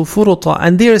أَمْرُهُ فُرُطًا,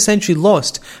 and they're essentially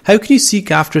lost. How can you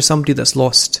seek after somebody that's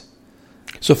lost?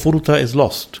 So furuta is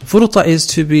lost. Furuta is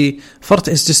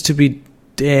just to be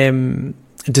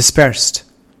dispersed.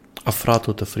 Afrat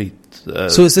tafrit.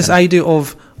 So it's this idea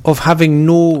of having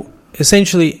no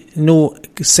central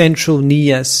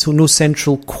niyas, so no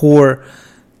central core.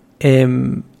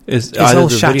 It's either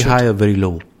very high or very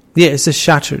low. Yeah, it's just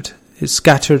shattered. It's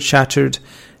scattered, shattered,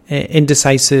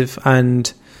 indecisive,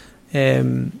 and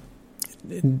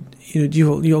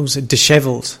you almost say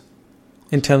disheveled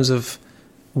in terms of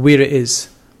where it is.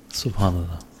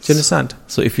 Subhanallah. Do you understand?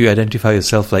 So if you identify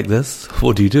yourself like this,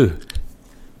 what do you do?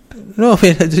 No, I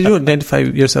mean, you don't identify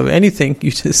yourself with anything.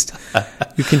 You just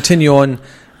you continue on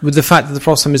with the fact that the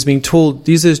Prophet is being told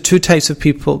these are two types of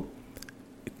people.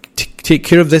 Take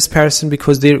care of this person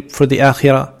because they're for the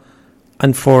akhirah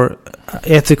and for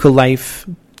ethical life.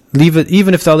 Leave it,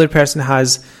 even if the other person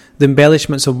has the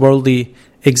embellishments of worldly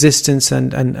existence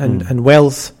and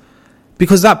wealth,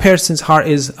 because that person's heart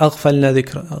is أغفلنا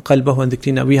قلبه عن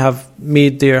ذكرنا. We have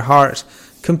made their heart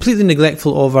completely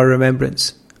neglectful of our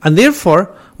remembrance, and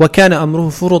therefore وَكَانَ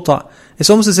أَمْرُهُ فُرُطًا. It's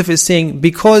almost as if it's saying,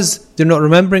 because they're not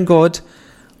remembering God,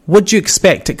 what do you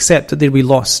expect except that they'll be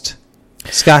lost,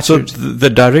 scattered? So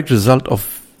the direct result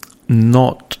of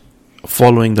not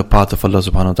following the path of Allah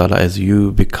subhanahu wa ta'ala is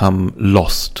you become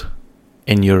lost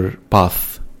in your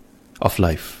path of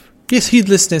life. Yes,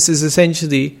 heedlessness is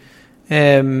essentially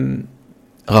the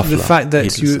fact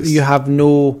that you have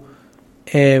no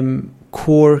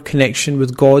core connection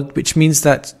with God, which means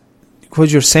that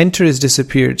because your center is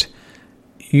disappeared,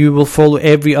 you will follow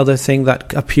every other thing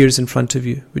that appears in front of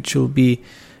you, which will be...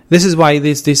 This is why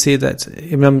they say that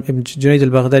Imam Junayd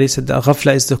al-Baghdadi said that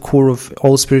ghafla is the core of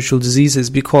all spiritual diseases,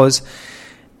 because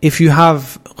if you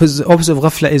have... Because the opposite of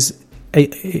ghafla is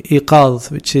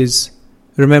iqadh, which is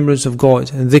remembrance of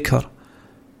God, and dhikr.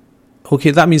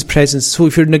 Okay, that means presence. So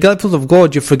if you're neglectful of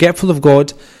God, you're forgetful of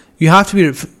God, you have to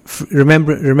be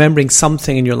remembering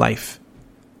something in your life.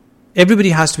 Everybody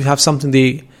has to have something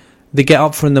they get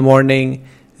up for in the morning,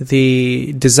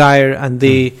 they desire and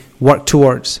they work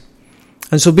towards.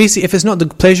 And so basically, if it's not the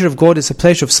pleasure of God, it's the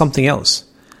pleasure of something else.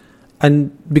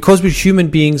 And because we're human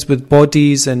beings with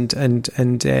bodies and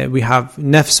we have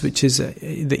nafs, which is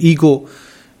the ego,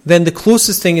 then the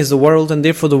closest thing is the world, and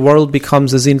therefore the world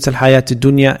becomes the zinat al-hayat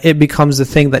ad-dunya. It becomes the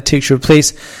thing that takes your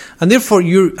place, and therefore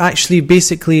you're actually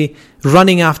basically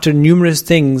running after numerous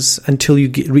things until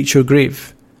you reach your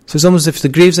grave. So it's almost as if the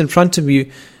grave's in front of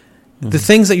you. The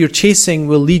things that you're chasing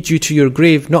will lead you to your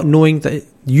grave, not knowing that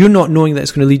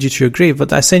it's going to lead you to your grave,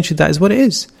 but essentially that is what it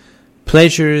is.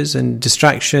 Pleasures and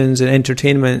distractions and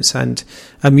entertainments and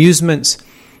amusements,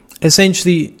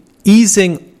 essentially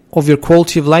easing of your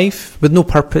quality of life with no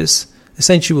purpose,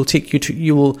 essentially will take you to,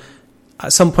 you will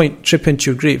at some point trip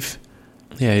into your grave.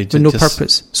 Yeah, with no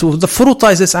purpose. So the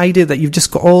furuta is this idea that you've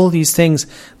just got all these things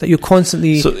that you're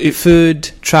constantly,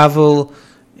 food, travel,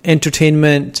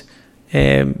 entertainment,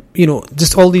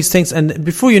 just all these things, and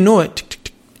before you know it,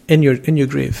 in your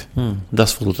grave.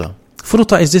 That's furuta.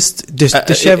 Furuta is just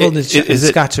disheveled and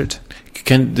scattered.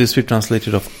 Can this be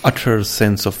translated of utter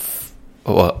sense of,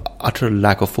 or utter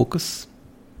lack of focus?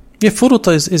 Yeah,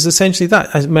 furuta is essentially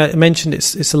that. As I mentioned,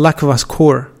 it's a lack of a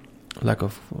core. Lack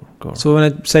of core. So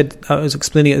when I was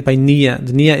explaining it by niyyah,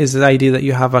 the niyyah is the idea that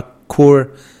you have a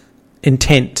core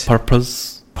intent.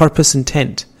 Purpose,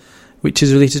 intent, which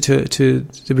is related to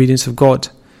the obedience of God,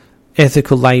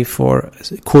 ethical life, or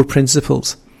core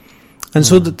principles. And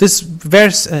so this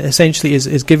verse essentially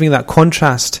is giving that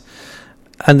contrast.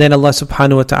 And then Allah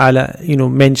subhanahu wa ta'ala,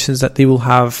 mentions that they will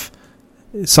have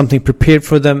something prepared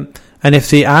for them. And if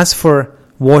they ask for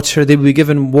water, they will be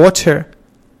given water.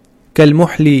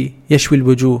 كَالْمُحْلِ يَشْوِي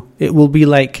الْوُجُوهِ. It will be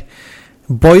like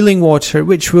boiling water,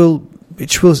 which will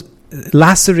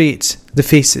lacerate the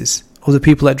faces of the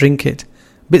people that drink it.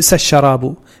 بِئْسَ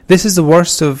الشَّرَابُ. This is the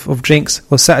worst of drinks.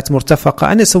 وَسَاءَتْ مُرْتَفَقًا.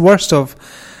 And it's the worst of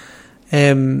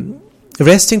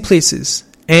resting places,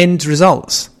 end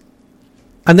results.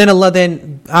 And then Allah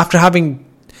after having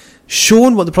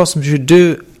shown what the Prophet should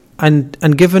do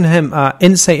and given him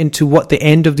insight into what the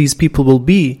end of these people will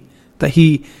be, that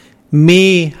he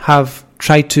may have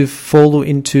tried to follow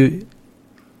into,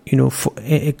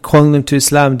 calling them to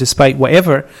Islam despite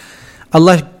whatever,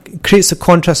 Allah creates a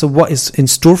contrast of what is in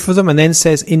store for them, and then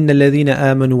says, إِنَّ الَّذِينَ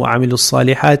آمَنُوا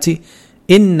وَعَمِلُوا الصَّالِحَاتِ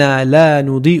إِنَّا لَا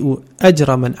نُضِيءُ أَجْرَ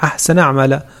مَنْ أَحْسَنَ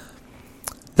عَمَلًا.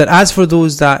 That as for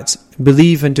those that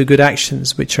believe and do good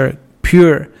actions which are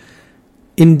pure,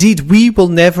 indeed we will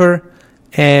never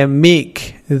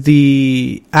make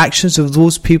the actions of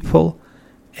those people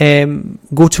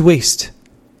go to waste.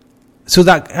 So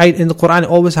that in the Quran it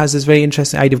always has this very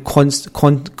interesting idea of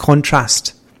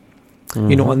contrast.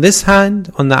 On this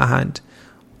hand, on that hand.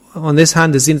 On this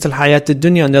hand, the zinat al-hayat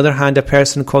ad-dunya. On the other hand, a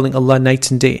person calling Allah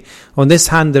night and day. On this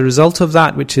hand, the result of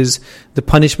that, which is the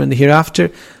punishment in the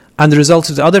hereafter. And the result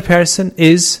of the other person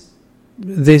is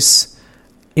this,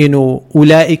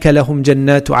 أُولَٰئِكَ لَهُمْ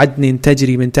جَنَّاتُ عَدْنٍ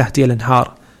تَجْرِي مِنْ تَحْتِهَا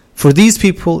الْأَنْهَارُ. For these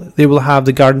people, they will have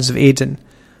the gardens of Eden.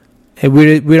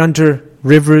 We're under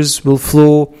rivers will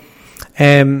flow.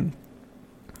 And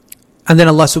And then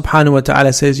Allah subhanahu wa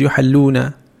ta'ala says,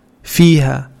 يُحَلُّونَ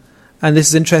فِيهَا. And this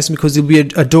is interesting because they'll be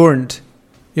adorned.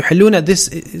 يُحَلُّونَ, this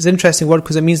is an interesting word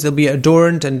because it means they'll be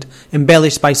adorned and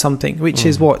embellished by something, which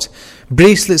is what?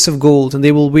 Bracelets of gold, and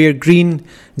they will wear green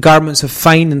garments of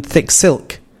fine and thick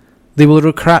silk. They will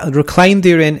recline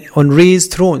therein on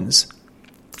raised thrones.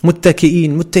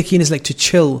 Muttaki'een. Muttaki'een is like to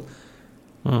chill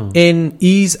in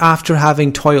ease after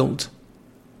having toiled.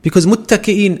 Because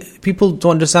muttaki'een, people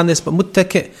don't understand this, but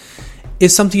muttaki'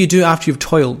 is something you do after you've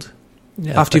toiled,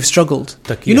 after you've struggled.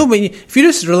 You know, if you're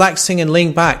just relaxing and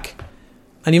laying back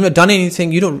and you've not done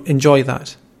anything, you don't enjoy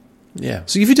that. Yeah.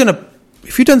 So if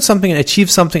you've done something and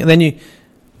achieved something, and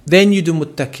then you do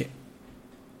muttaki'.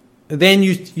 Then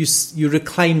you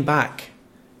recline back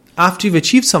after you've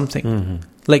achieved something.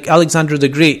 Like Alexander the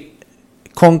Great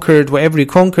conquered whatever he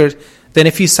conquered. Then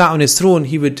if he sat on his throne,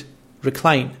 he would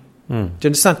recline. Do you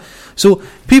understand? So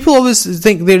people always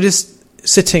think they're just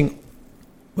sitting,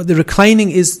 but the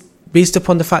reclining is based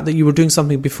upon the fact that you were doing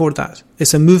something before that.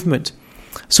 It's a movement.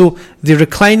 So they're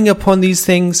reclining upon these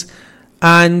things,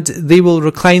 and they will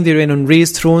recline therein on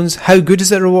raised thrones. How good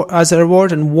is it as a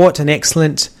reward, and what an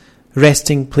excellent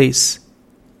resting place.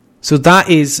 So that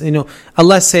is,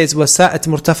 Allah says, وَسَاءَتْ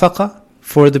مُرْتَفَقَةً,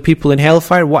 for the people in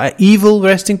hellfire, what an evil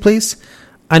resting place.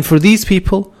 And for these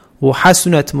people,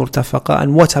 وَحَسُنَتْ مُرْتَفَقَةً,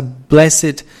 and what a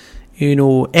blessed,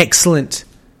 excellent,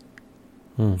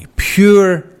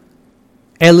 pure,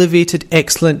 elevated,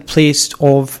 excellent place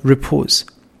of repose.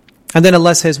 And then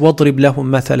Allah says, وَضْرِبْ لَهُمْ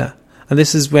مَثَلًا, and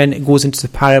this is when it goes into the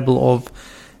parable of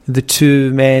the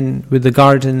two men with the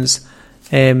gardens,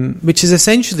 which is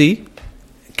essentially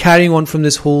carrying on from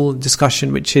this whole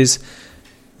discussion, which is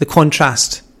the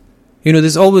contrast.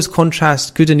 There's always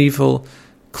contrast, good and evil,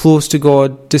 close to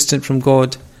God, distant from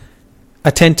God,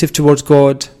 attentive towards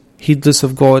God, heedless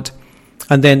of God,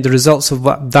 and then the results of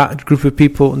that group of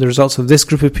people and the results of this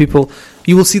group of people.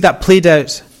 You will see that played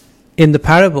out in the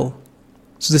parable.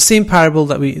 So the same parable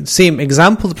same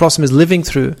example the Prophet is living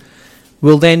through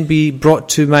will then be brought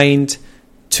to mind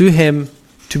to him,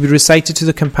 to be recited to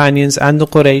the companions and the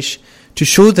Quraysh, to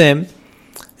show them,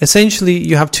 essentially,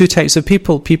 you have two types of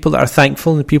people that are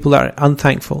thankful and people that are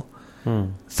unthankful.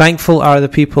 Thankful are the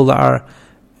people that are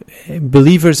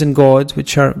believers in God,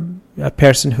 which are a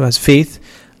person who has faith,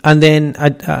 and then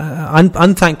an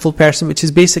unthankful person, which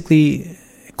is basically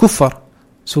kufr.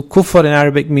 So kufr in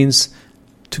Arabic means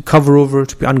to cover over,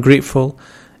 to be ungrateful,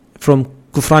 from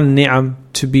kufran ni'am,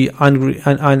 to be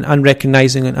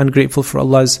unrecognizing and ungrateful for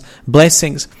Allah's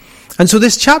blessings. And so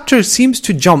this chapter seems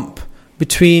to jump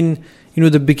between,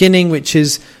 the beginning, which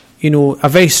is, a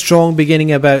very strong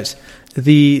beginning about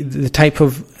the type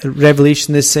of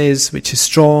revelation this is, which is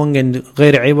strong and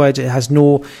غير عوج, it has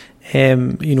no,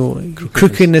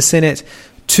 crookedness in it,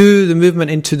 to the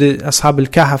movement into the Ashab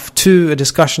al-Kahf, to a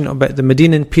discussion about the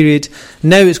Medinan period.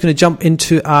 Now it's going to jump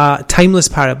into a timeless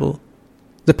parable.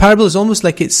 The parable is almost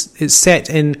like it's set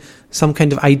in some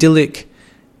kind of idyllic,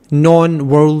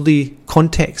 non-worldly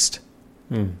context.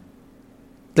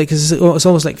 Like it's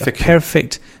almost like fiction.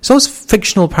 It's almost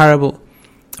fictional parable,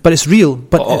 but it's real.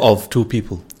 But of two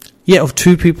people. Yeah, of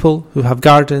two people who have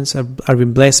gardens, are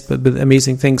being blessed with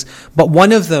amazing things. But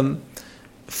one of them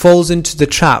falls into the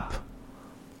trap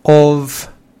of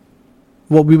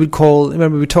what we would call,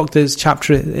 remember we talked this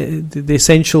chapter, the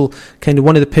essential kind of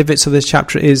one of the pivots of this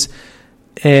chapter is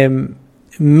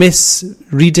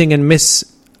misreading and it's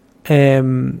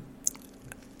kind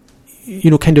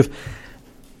of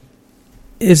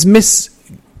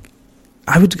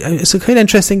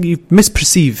interesting, you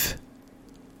misperceive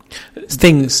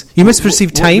things. You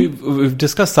misperceive time. What we've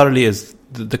discussed thoroughly is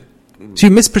so you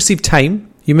misperceive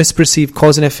time, you misperceive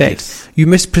cause and effect, yes. You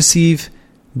misperceive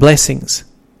blessings.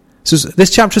 So this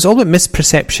chapter is all about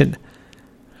misperception.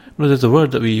 No, there's a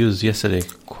word that we used yesterday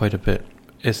quite a bit.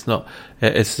 It's not.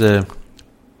 It's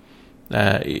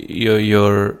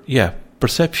your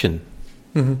perception,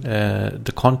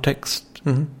 the context,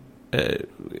 kind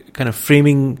of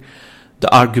framing the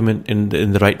argument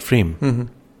in the right frame.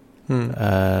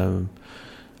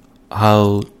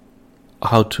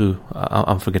 How to?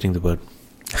 I'm forgetting the word.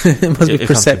 It must be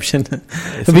perception.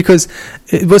 Because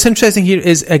what's interesting here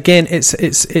is, again, it's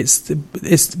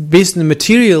based on the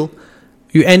material.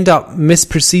 You end up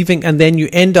misperceiving, and then you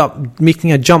end up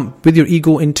making a jump with your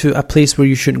ego into a place where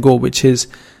you shouldn't go, which is,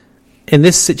 in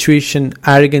this situation,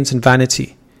 arrogance and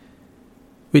vanity,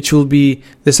 which will be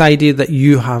this idea that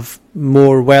you have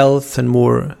more wealth and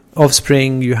more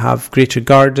offspring, you have greater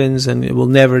gardens, and it will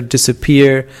never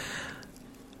disappear,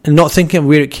 and not thinking of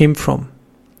where it came from.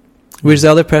 Whereas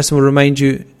the other person will remind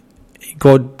you,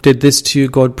 God did this to you,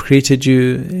 God created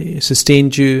you,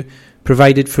 sustained you,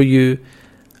 provided for you.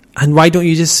 And why don't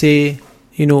you just say,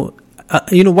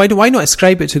 why not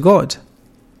ascribe it to God?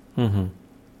 قُلْتَ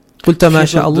مَا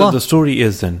شَاءَ اللَّهُ. The story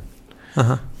is then,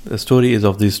 the story is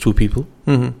of these two people,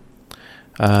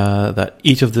 that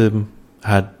each of them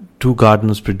had 2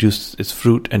 gardens, produced its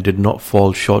fruit, and did not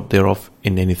fall short thereof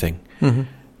in anything.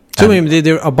 So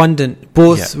they're abundant.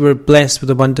 Both were blessed with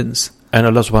abundance. And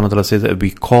Allah subhanahu wa ta'ala says that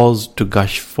we caused to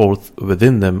gush forth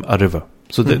within them a river.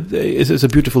 So it's a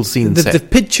beautiful scene set. The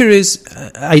picture is,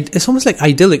 it's almost like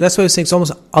idyllic. That's why I was saying it's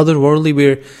almost otherworldly,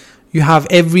 where you have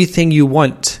everything you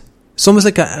want. It's almost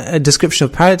like a description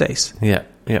of paradise. Yeah.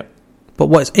 But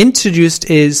what's introduced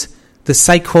is the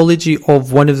psychology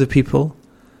of one of the people,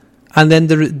 and then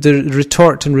the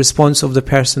retort and response of the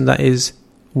person that is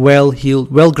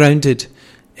well-heeled, well-grounded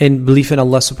in belief in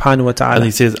Allah subhanahu wa ta'ala. And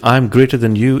he says, I'm greater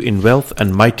than you in wealth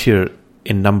and mightier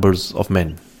in numbers of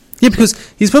men. Yeah, because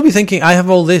he's probably thinking, I have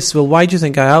all this. Well, why do you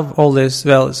think I have all this?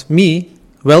 Well, it's me,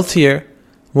 wealthier,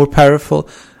 more powerful.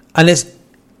 And it's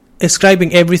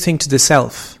ascribing everything to the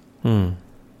self.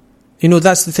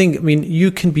 That's the thing. I mean, you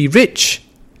can be rich,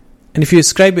 and if you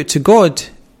ascribe it to God,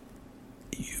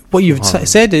 what you've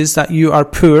said is that you are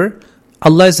poor,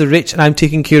 Allah is the rich, and I'm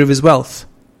taking care of his wealth.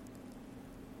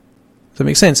 Does that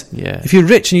make sense? Yeah. If you're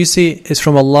rich and you say it's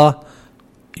from Allah,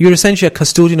 you're essentially a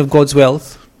custodian of God's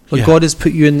wealth. But God has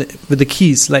put you in with the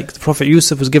keys, like the Prophet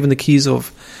Yusuf was given the keys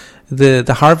of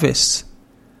the harvest.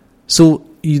 So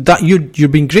you're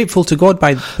being grateful to God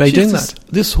by doing that.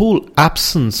 This whole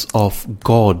absence of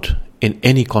God in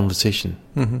any conversation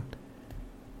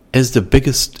is the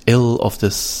biggest ill of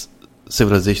this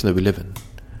civilization that we live in.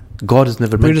 God is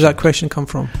never mentioned. Where does that question come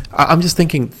from? I'm just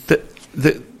thinking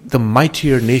the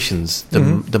mightier nations,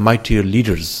 the mightier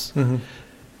leaders,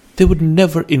 they would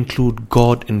never include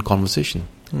God in conversation.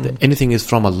 Anything is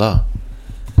from Allah.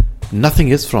 Nothing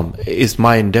is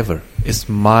my endeavor. It's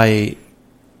my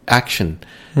action.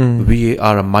 We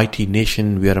are a mighty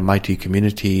nation. We are a mighty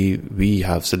community. We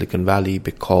have Silicon Valley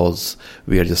because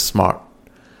we are just smart.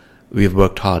 We have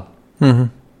worked hard.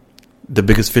 The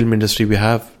biggest film industry we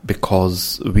have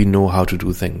because we know how to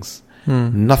do things.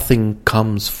 Nothing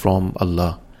comes from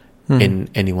Allah in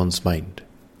anyone's mind.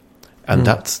 And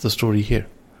that's the story here.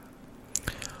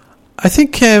 I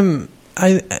think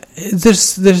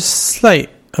there's slight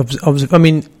I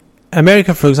mean,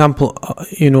 America, for example,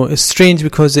 is strange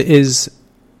because it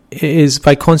is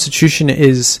by constitution it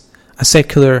is a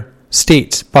secular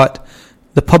state, but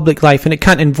the public life, and it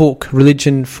can't invoke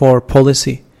religion for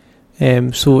policy.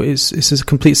 So it's a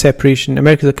complete separation.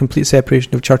 America is a complete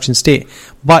separation of church and state.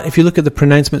 But if you look at the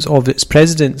pronouncements of its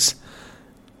presidents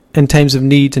in times of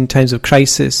need, in times of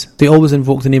crisis, they always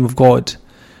invoke the name of God.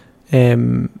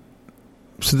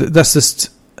 So that's just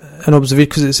an observation,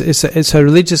 because it's a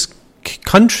religious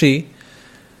country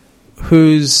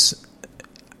whose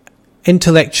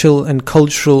intellectual and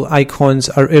cultural icons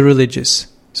are irreligious.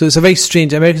 So it's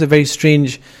America's a very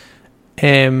strange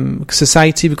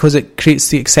society, because it creates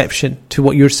the exception to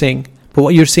what you're saying. But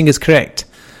what you're saying is correct.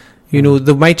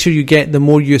 The mightier you get, the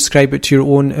more you ascribe it to your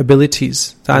own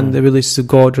abilities than the abilities of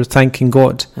God or thanking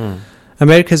God.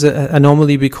 America is an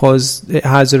anomaly because it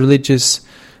has a religious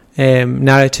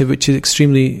narrative which is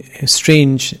extremely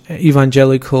strange,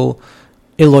 evangelical,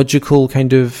 illogical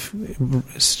kind of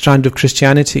strand of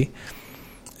Christianity.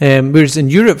 Whereas in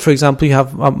Europe, for example, you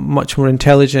have a much more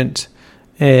intelligent,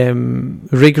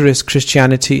 rigorous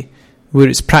Christianity, where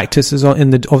its practice is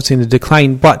obviously in the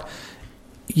decline. But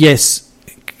yes,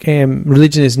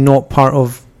 religion is not part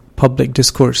of public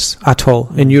discourse at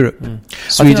all in Europe.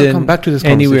 Sweden, I think I'll come back to this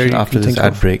conversation after this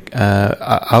ad break.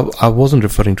 I wasn't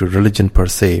referring to religion per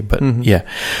se, but yeah.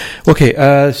 Okay,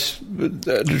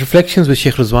 reflections with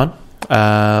Sheikh Rizwan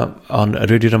on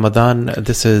Radio Ramadan.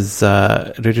 This is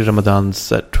Radio Ramadan's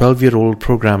 12-year-old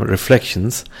program,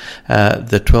 Reflections,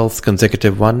 the 12th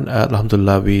consecutive one.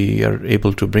 Alhamdulillah, we are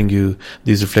able to bring you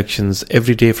these reflections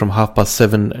every day from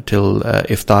 7:30 till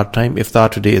iftar time.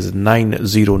 Iftar today is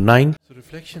 9:09. So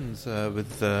reflections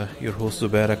with your host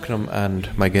Zubair Akram and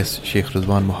my guest Sheikh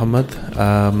Rizwan Muhammad.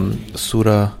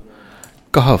 Surah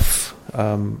Kahf.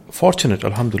 Fortunate,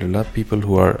 alhamdulillah, people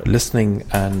who are listening,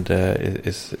 and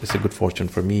it's a good fortune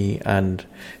for me and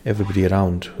everybody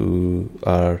around who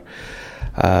are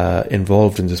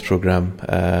involved in this program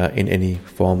in any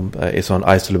form. It's on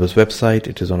iSyllabus website,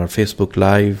 it is on our Facebook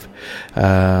Live,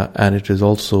 and it is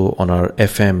also on our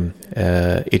FM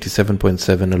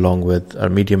 87.7 along with our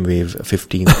medium wave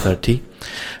 1530.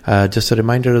 Just a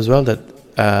reminder as well that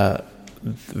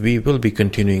we will be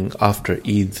continuing after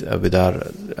Eid with our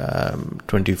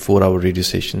 24-hour radio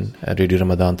station, Radio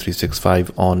Ramadan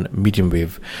 365 on medium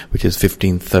wave, which is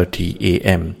 15:30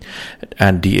 a.m.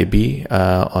 and DAB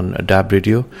on DAB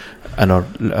radio, and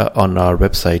on our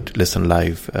website, Listen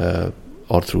Live,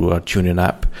 or through our TuneIn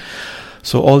app.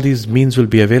 So all these means will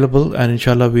be available, and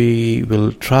inshallah we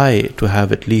will try to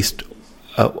have at least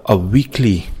a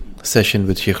weekly session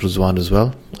with Sheikh Rizwan as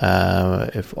well,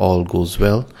 if all goes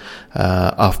well,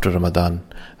 after Ramadan,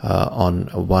 on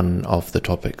one of the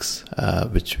topics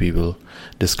which we will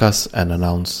discuss and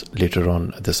announce later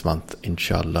on this month,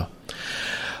 inshallah.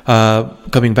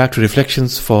 Coming back to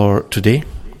reflections for today,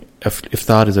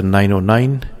 Iftar is at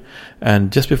 9:09,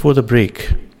 and just before the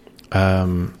break,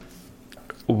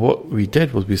 what we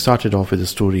did was we started off with a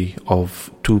story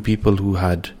of two people who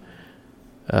had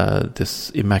this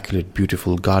immaculate,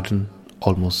 beautiful garden,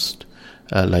 almost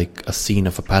like a scene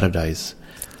of a paradise.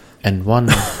 And one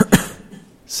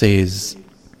says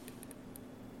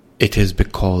it is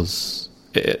because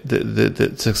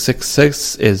the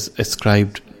success is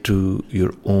ascribed to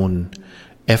your own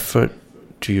effort,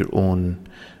 to your own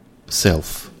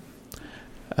self,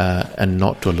 and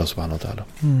not to Allah subhanahu wa ta'ala.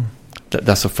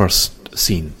 That's the first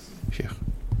scene, Sheikh.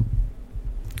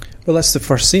 Well, that's the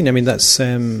first scene. I mean, that's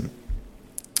the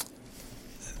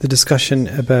discussion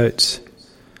about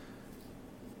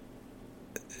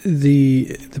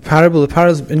the parable. The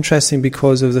parable is interesting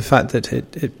because of the fact that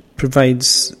it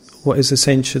provides what is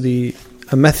essentially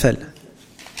a methal.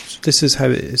 So this is how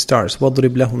it starts.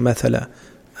 وَضْرِبْ لَهُمْ مَثَلًا,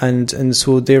 and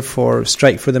so therefore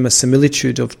strike for them a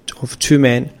similitude of two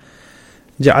men.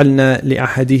 جَعَلْنَا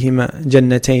لِأَحَدِهِمَا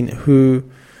جَنَّتَيْن, who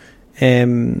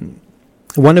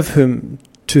one of whom,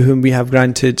 to whom we have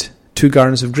granted 2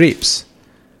 gardens of grapes.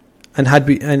 And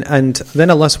then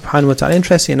Allah subhanahu wa ta'ala,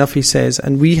 interesting enough, He says,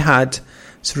 and we had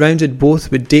surrounded both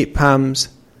with date palms,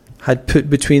 had put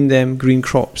between them green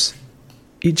crops.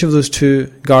 Each of those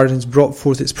 2 gardens brought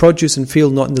forth its produce and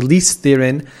failed not in the least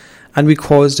therein, and we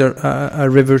caused a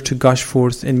river to gush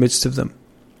forth in midst of them.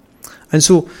 And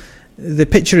so the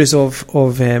picture is of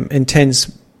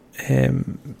intense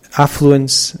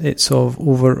affluence. It's of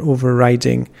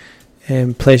overriding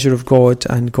pleasure of God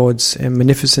and God's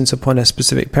magnificence upon a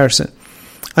specific person,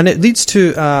 and it leads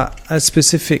to a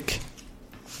specific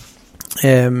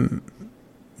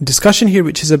discussion here,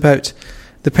 which is about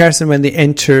the person when they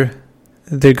enter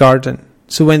their garden.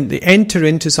 So when they enter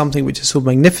into something which is so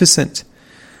magnificent,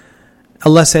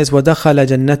 Allah says, وَدَخَلَ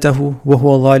جَنَّتَهُ وَهُوَ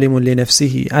ظَالِمٌ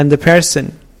لِنَفْسِهِ, and the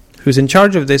person who's in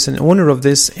charge of this and owner of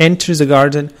this enters the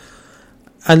garden.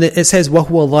 And it says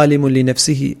وَهُوَ ظَالِمٌ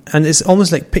لِنَفْسِهِ, and it's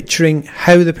almost like picturing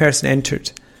how the person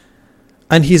entered,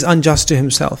 and he's unjust to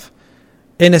himself,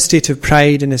 in a state of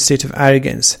pride, in a state of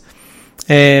arrogance.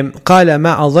 قَالَ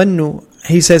مَا أَظَنُّ,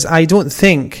 he says, I don't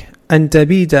think أَن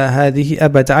تَبِيدَ هَذِهِ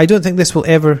أَبَدًا, I don't think this will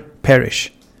ever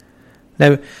perish.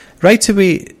 Now, right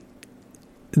away,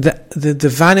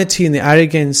 the vanity and the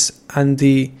arrogance and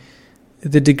the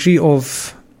degree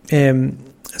of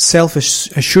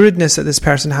self-assuredness that this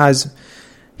person has,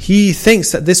 he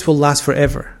thinks that this will last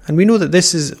forever. And we know that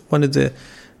this is one of the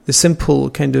simple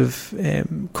kind of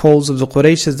calls of the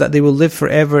Quraysh, is that they will live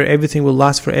forever, everything will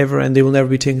last forever, and they will never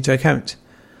be taken into account.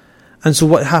 And so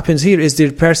what happens here is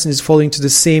the person is falling to the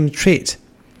same trait.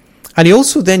 And he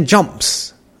also then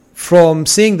jumps from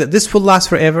saying that this will last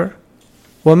forever,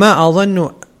 وَمَا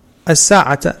أَظَنُّ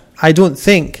السَّاعَةَ, I don't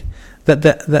think that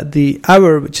the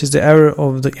hour, which is the hour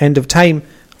of the end of time,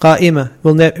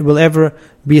 قَائِمَةً, will ever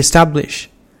be established.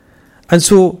 And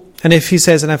so, and if he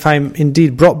says, and if I'm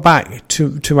indeed brought back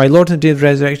to my Lord on the day of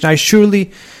resurrection, I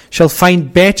surely shall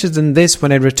find better than this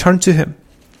when I return to Him.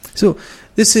 So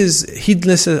this is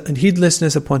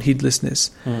heedlessness upon heedlessness.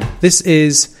 This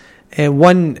is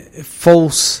one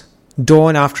false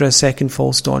dawn after a second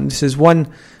false dawn. This is one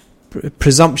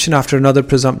presumption after another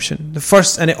presumption. The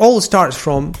first, and it all starts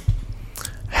from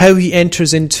how he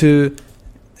enters into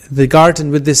the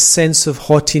garden with this sense of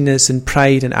haughtiness and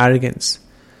pride and arrogance.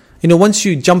 You know, once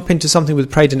you jump into something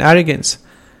with pride and arrogance,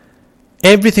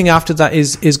 everything after that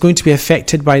is going to be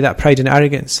affected by that pride and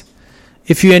arrogance.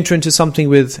 If you enter into something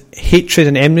with hatred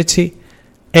and enmity,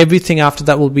 everything after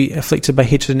that will be afflicted by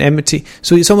hatred and enmity.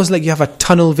 So it's almost like you have a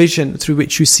tunnel vision through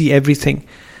which you see everything,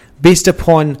 based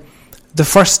upon the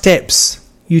first steps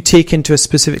you take into a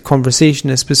specific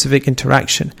conversation, a specific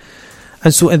interaction.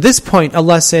 And so at this point,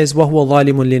 Allah says, وَهُوَ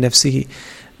ظَالِمٌ لِنَفْسِهِ.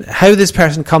 How this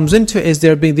person comes into it is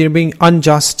they're being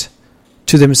unjust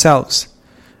to themselves.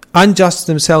 Unjust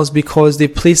to themselves because they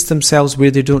place themselves where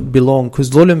they don't belong. Because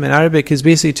dhulm in Arabic is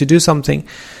basically to do something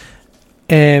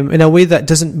in a way that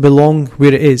doesn't belong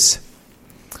where it is.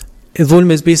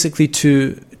 Dhulm is basically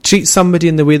to treat somebody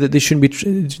in the way that they shouldn't be,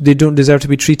 they don't deserve to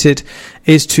be treated,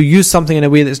 is to use something in a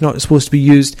way that's not supposed to be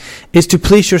used, is to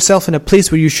place yourself in a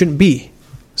place where you shouldn't be.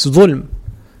 So dhulm.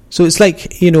 So it's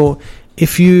like,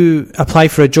 if you apply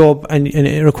for a job and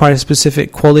it requires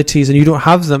specific qualities and you don't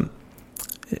have them,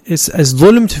 it's as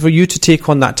dhulm for you to take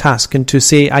on that task and to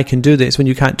say, I can do this, when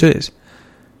you can't do it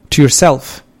to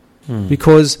yourself.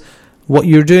 Because what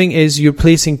you're doing is you're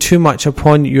placing too much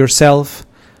upon yourself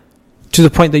to the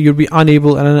point that you'll be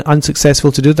unable and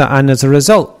unsuccessful to do that. And as a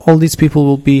result, all these people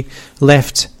will be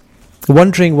left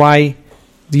wondering why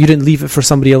you didn't leave it for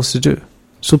somebody else to do.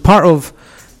 So part of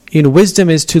wisdom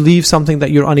is to leave something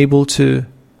that you're unable to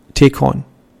take on.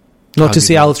 Not to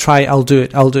say, I'll try, I'll do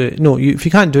it. No, if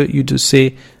you can't do it, you just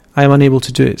say, I am unable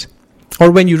to do it. Or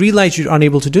when you realize you're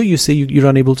unable to do it, you say you're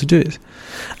unable to do it.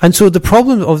 And so the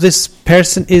problem of this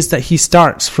person is that he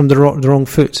starts from the wrong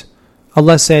foot.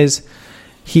 Allah says,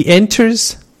 he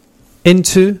enters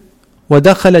into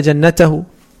وَدَخَلَ جَنَّتَهُ.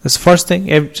 That's the first thing.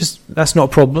 That's not a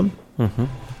problem. وَهُوَ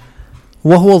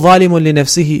ظَالِمٌ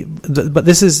لِنَفْسِهِ. But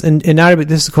this is, in Arabic,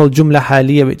 this is called jumla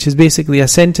haliyah, which is basically a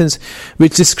sentence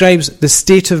which describes the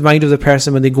state of mind of the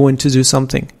person when they go in to do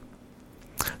something.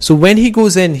 So when he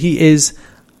goes in, he is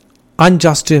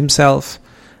unjust to himself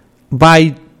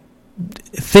by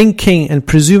thinking and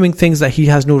presuming things that he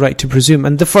has no right to presume.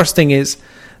 And the first thing is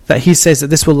that he says that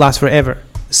this will last forever.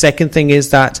 The second thing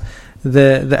is that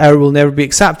the hour will never be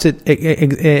established.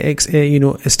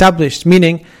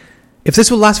 Meaning, if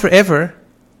this will last forever,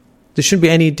 there shouldn't be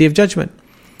any day of judgment.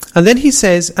 And then he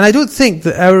says, and I don't think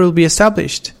the hour will be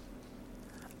established.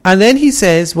 And then he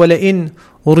says, وَلَئِنْ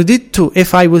أُرِدِدْتُ,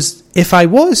 if I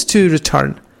was to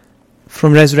return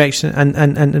from resurrection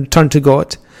and return to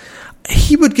God,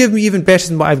 He would give me even better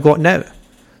than what I've got now.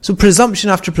 So presumption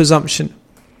after presumption,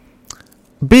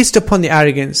 based upon the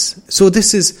arrogance. So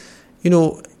this is,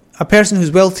 a person who's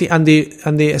wealthy and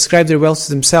they ascribe their wealth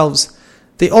to themselves.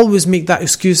 They always make that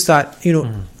excuse that,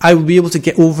 I will be able to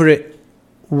get over it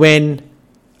when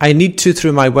I need to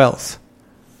through my wealth.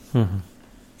 Who's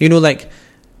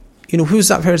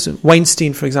that person?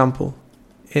 Weinstein, for example.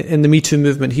 In the Me Too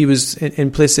movement, he was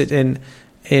implicit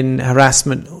in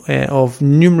harassment of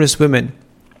numerous women.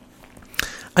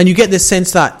 And you get this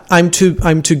sense that I'm too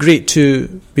great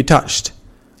to be touched.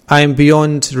 I am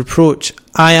beyond reproach.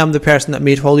 I am the person that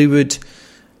made Hollywood.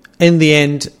 In the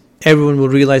end, everyone will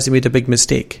realize they made a big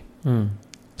mistake.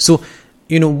 So,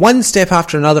 one step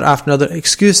after another,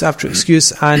 excuse after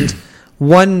excuse, and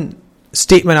one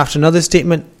statement after another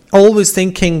statement, always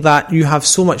thinking that you have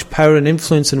so much power and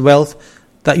influence and wealth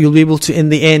that you'll be able to, in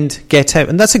the end, get out.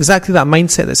 And that's exactly that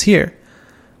mindset that's here.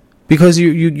 Because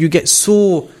you get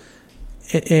so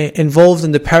involved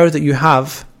in the power that you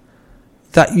have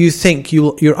that you think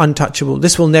you're untouchable.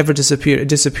 This will never disappear. It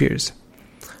disappears.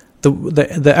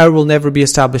 The hour will never be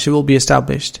established. It will be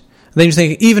established. And then you're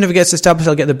thinking, even if it gets established,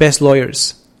 I'll get the best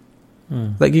lawyers.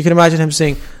 Like you can imagine him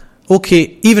saying,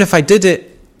 okay, even if I did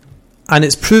it and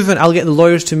it's proven, I'll get the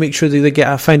lawyers to make sure that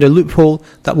I find a loophole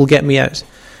that will get me out.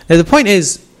 Now the point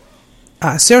is,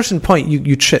 at a certain point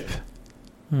you trip.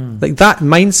 Like that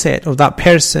mindset of that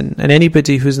person and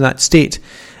anybody who's in that state,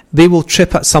 they will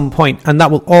trip at some point, and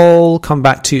that will all come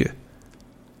back to you.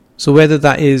 So whether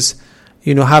that is,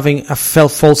 having a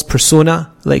false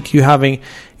persona, like you having,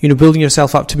 building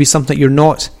yourself up to be something that you're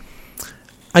not,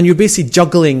 and you're basically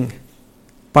juggling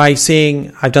by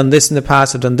saying, I've done this in the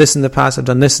past, I've done this in the past, I've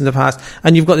done this in the past,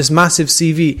 and you've got this massive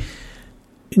CV.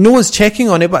 No one's checking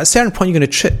on it, but at a certain point you're going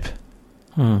to trip.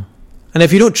 And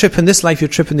if you don't trip in this life, you'll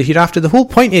trip in the hereafter. The whole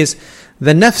point is,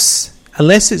 the nafs,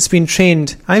 unless it's been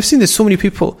trained, I've seen this so many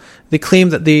people, they claim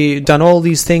that they've done all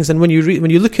these things, and when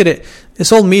you look at it,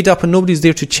 it's all made up and nobody's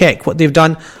there to check what they've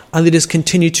done, and they just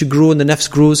continue to grow, and the nafs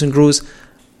grows and grows,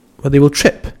 but they will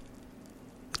trip.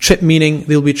 Trip meaning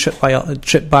they'll be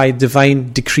tripped by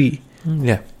divine decree.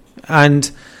 And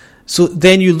so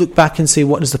then you look back and say,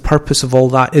 what is the purpose of all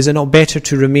that? Is it not better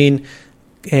to remain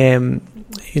kind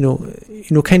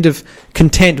of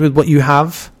content with what you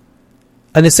have?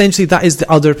 And essentially that is the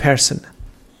other person.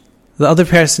 The other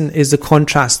person is the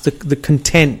contrast, the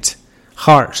content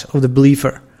heart of the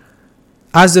believer,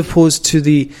 as opposed to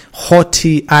the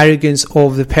haughty arrogance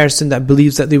of the person that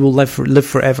believes that they will live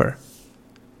forever.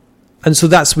 And so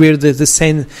that's where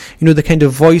the kind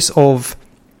of voice of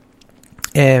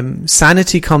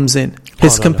sanity comes in.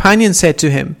 His companion said to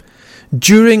him,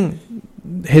 during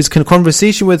his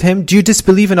conversation with him, do you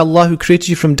disbelieve in Allah who created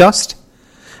you from dust,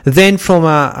 then from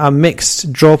a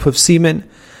mixed drop of semen,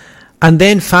 and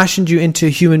then fashioned you into a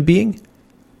human being?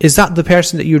 Is that the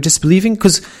person that you're disbelieving?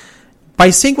 Because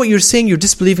by saying what you're saying, you're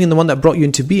disbelieving in the one that brought you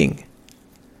into being.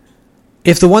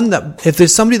 if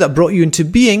there's somebody that brought you into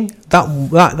being,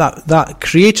 that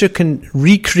creator can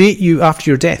recreate you after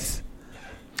your death.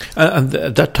 And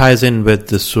that ties in with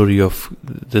the story of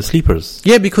the sleepers.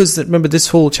 Yeah, because remember, this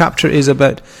whole chapter is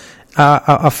about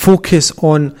a focus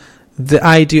on the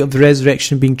idea of the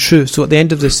resurrection being true. So at the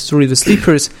end of the story of the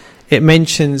sleepers, it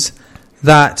mentions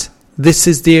that this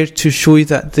is there to show you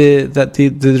that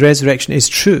the resurrection is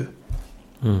true.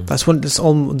 That's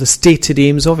all the stated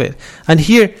aims of it. And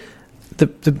here,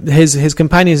 his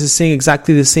companions is saying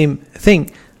exactly the same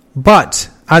thing.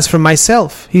 But as for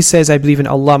myself, he says, I believe in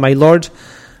Allah, my Lord,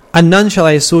 and none shall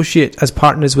I associate as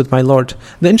partners with my Lord.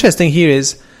 The interesting here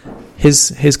is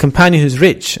his companion who's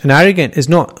rich and arrogant is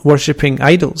not worshipping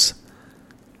idols.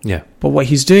 Yeah. But what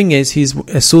he's doing is he's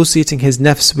associating his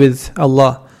nafs with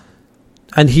Allah,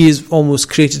 and he has almost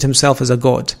created himself as a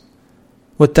god.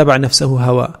 وَاتَّبَعَ نَفْسَهُ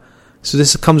هَوَى. So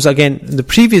this comes again in the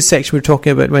previous section we were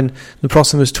talking about, when the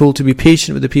Prophet was told to be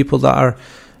patient with the people that are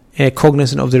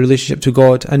cognizant of their relationship to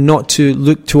God, and not to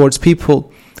look towards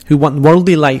people who want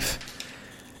worldly life.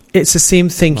 It's the same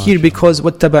thing here, because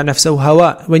وَاتَّبَعَ نَفْسَهُ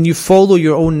هَوَى, when you follow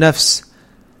your own nafs,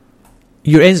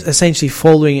 you're essentially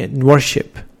following it in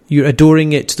worship. You're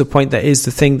adoring it to the point that is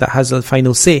the thing that has the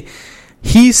final say.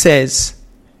 He says,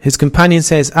 his companion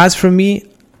says, as for me,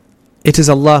 it is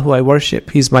Allah who I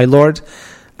worship. He's my Lord.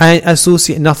 I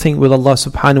associate nothing with Allah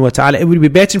subhanahu wa ta'ala. It would be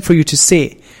better for you to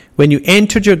say, when you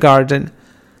entered your garden,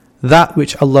 that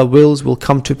which Allah wills will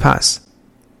come to pass.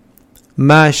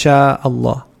 Ma sha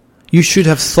Allah. You should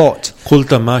have thought.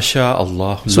 Qulta ma sha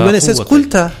Allah. So when it says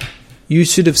qulta, you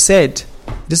should have said.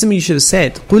 Doesn't mean you should have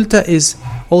said. Qulta is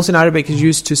also in Arabic is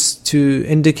used to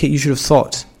indicate you should have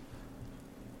thought.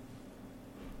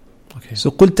 Okay.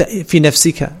 So qulta fi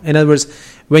nafsika. In other words,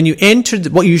 when you entered,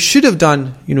 what you should have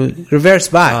done, reverse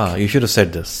back. You should have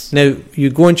said this. Now, you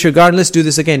go into your garden, let's do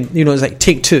this again. It's like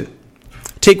take two.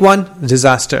 Take one,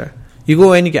 disaster. You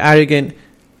go in, you get arrogant,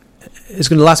 it's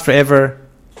going to last forever.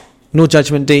 No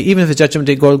judgment day. Even if it's judgment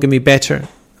day, God will give me better.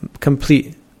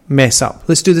 Complete mess up.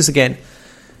 Let's do this again.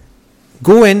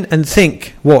 Go in and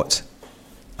think what?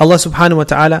 Allah subhanahu wa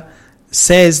ta'ala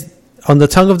says on the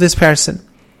tongue of this person,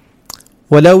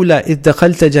 وَلَوْلَا إِذْ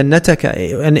دَخَلْتَ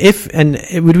جَنَّتَكَ, and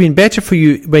it would have been better for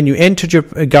you when you entered your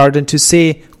garden to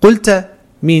say, قُلْتَ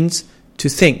means to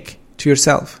think to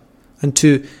yourself and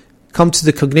to come to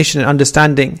the cognition and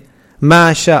understanding,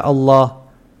 مَا شَاءَ اللَّهِ,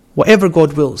 whatever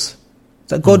God wills.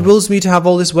 That God wills me to have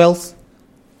all this wealth,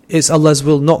 it's Allah's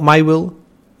will, not my will.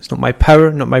 It's not my power,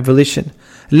 not my volition.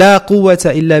 لَا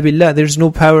قُوَّةَ إِلَّا بِاللَّهِ, there is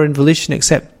no power and volition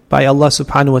except by Allah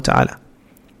subhanahu wa ta'ala.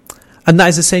 And that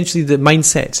is essentially the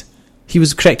mindset. He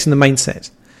was correct in the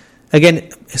mindset. Again,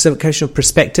 it's a question of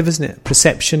perspective, isn't it?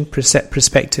 Perception,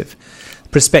 perspective.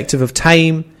 Perspective of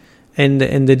time, in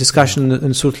the discussion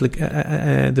and sort of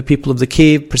the people of the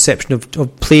cave, perception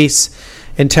of place.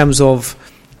 In terms of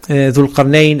Dhul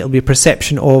Qarnayn, it'll be a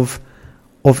perception of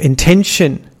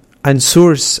intention and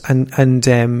source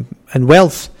and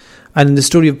wealth. And in the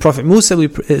story of Prophet Musa, it'll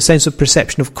be a sense of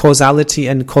perception of causality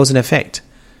and cause and effect.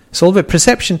 It's all about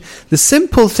perception. The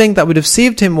simple thing that would have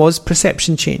saved him was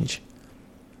perception change.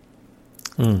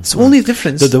 It's the only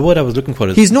difference. The word I was looking for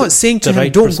is... He's not saying to him,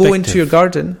 right, don't go into your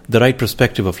garden. The right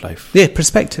perspective of life. Yeah,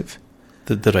 perspective.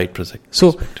 The right perspective.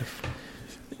 So,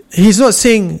 he's not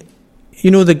saying,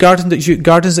 the gardens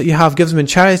that you have, give them in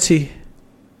charity.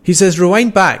 He says,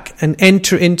 rewind back and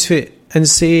enter into it and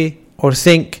say or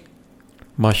think,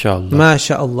 MashaAllah.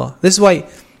 MashaAllah. This is why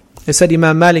it said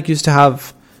Imam Malik used to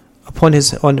have upon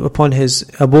his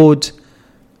abode,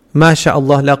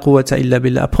 MashaAllah la quwwata illa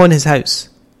billah, upon his house.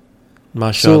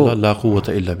 MashaAllah la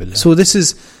quwwata illa billah. So this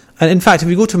is, and in fact, if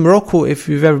you go to Morocco, if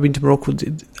you've ever been to Morocco,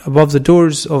 above the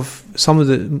doors of some of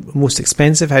the most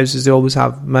expensive houses, they always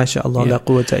have MashaAllah la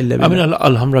quwwata illa billah. I mean,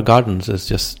 Alhambra Gardens is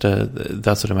just,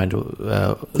 that's a reminder.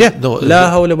 La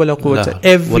hawla wa la quwwata.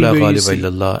 Everywhere you see.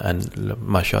 Illallah and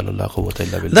MashaAllah la quwwata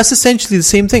illa billah. That's essentially the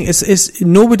same thing. It's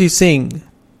nobody's saying,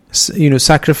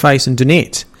 sacrifice and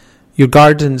donate your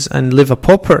gardens and live a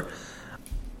pauper.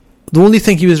 The only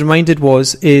thing he was reminded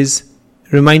is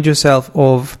remind yourself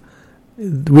of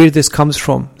where this comes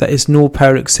from, that is no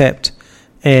power except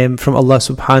from Allah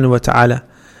subhanahu wa ta'ala.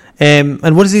 And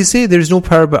what does he say? There is no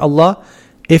power but Allah.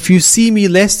 If you see me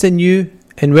less than you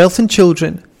in wealth and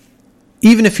children,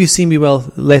 even if you see me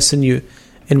less than you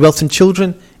in wealth and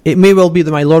children, it may well be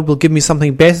that my Lord will give me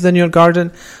something better than your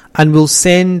garden and will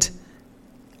send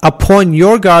upon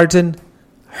your garden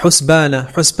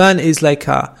husbana. Husban is like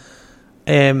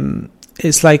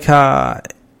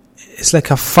it's like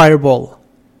a fireball.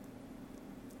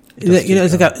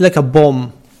 It's like a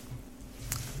bomb.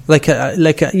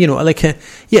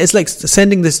 It's like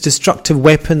sending this destructive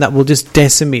weapon that will just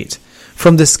decimate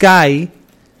from the sky.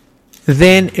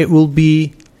 Then it will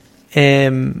be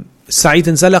Sa'idan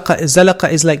Zalaqa.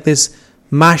 Zalaqa is like this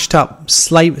mashed up,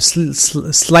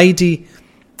 slidey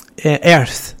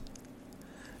earth.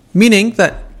 Meaning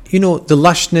that, the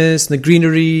lushness, and the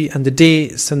greenery, and the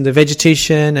dates, and the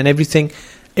vegetation, and everything,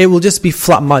 it will just be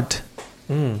flat mud.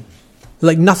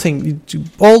 Like nothing.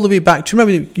 All the way back. Do you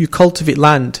remember you cultivate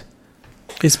land?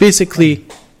 It's basically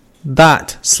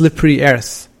that slippery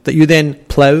earth that you then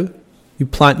plough, you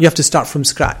plant. You have to start from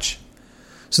scratch.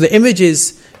 So the image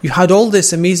is, you had all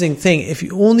this amazing thing. If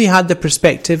you only had the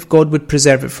perspective, God would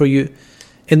preserve it for you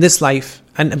in this life.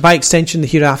 And by extension, the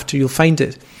hereafter, you'll find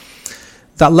it.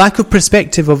 That lack of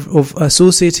perspective of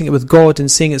associating it with God and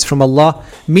saying it's from Allah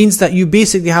means that you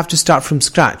basically have to start from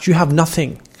scratch. You have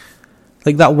nothing.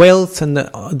 Like that wealth and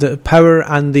the power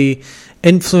and the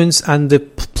influence and the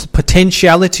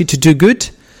potentiality to do good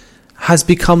has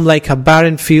become like a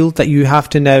barren field that you have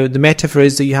to now, the metaphor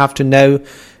is that you have to now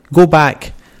go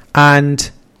back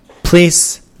and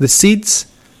place the seeds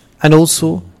and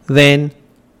also then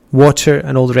water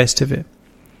and all the rest of it.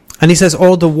 And he says,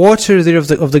 all the water there of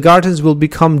the gardens will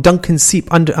become Duncan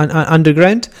seep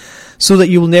underground, so that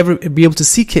you will never be able to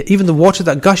seek it. Even the water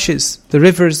that gushes, the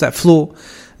rivers that flow,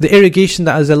 the irrigation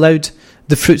that has allowed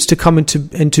the fruits to come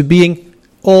into being,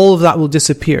 all of that will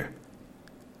disappear.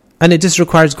 And it just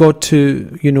requires God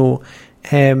to,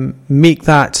 make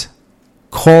that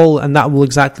call, and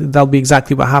that'll be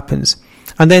exactly what happens.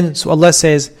 And then, so Allah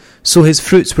says, so his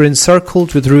fruits were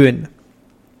encircled with ruin.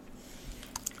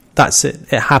 That's it.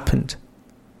 It happened.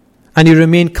 And he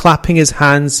remained clapping his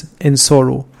hands in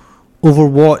sorrow over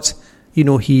what,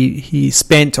 he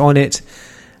spent on it.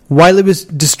 While it was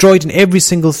destroyed and every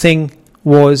single thing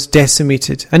was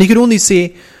decimated. And he could only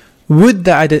say, would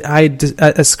that I'd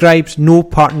ascribed no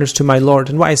partners to my Lord.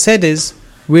 And what I said is,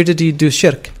 where did he do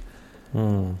shirk?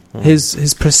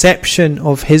 His perception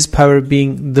of his power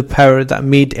being the power that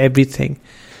made everything.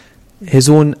 His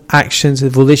own actions,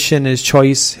 his volition, his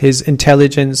choice, his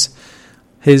intelligence,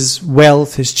 his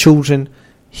wealth, his children.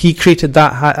 He created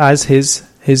that as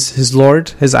his Lord,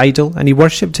 his idol, and he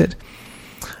worshipped it.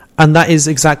 And that is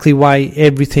exactly why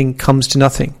everything comes to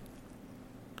nothing.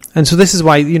 And so this is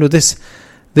why,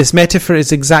 this metaphor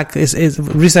is exactly,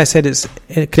 the reason I said it's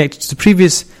connected to the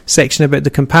previous section about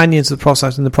the companions of the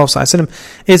Prophet and the Prophet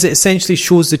is it essentially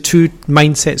shows the two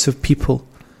mindsets of people.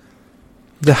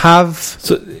 The haves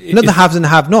and the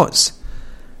have-nots.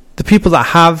 The people that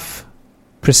have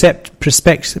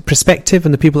perspective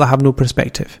and the people that have no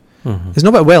perspective. It's not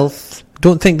about wealth.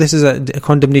 Don't think this is a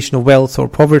condemnation of wealth or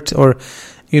poverty or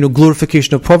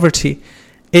glorification of poverty.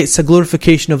 It's a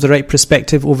glorification of the right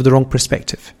perspective over the wrong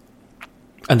perspective.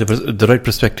 And the right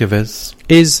perspective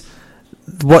is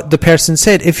what the person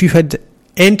said. If you had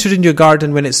entered in your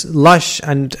garden when it's lush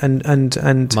and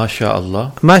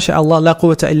MashaAllah, la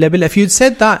quwwata illa billah. If you'd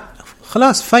said that,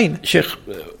 khalas, fine. Sheikh,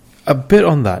 a bit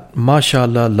on that.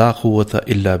 MashaAllah, la quwwata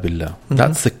illa billah.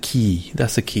 That's the key.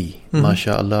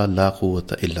 MashaAllah, la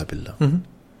quwwata illa billah.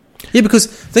 Yeah, because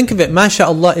think of it.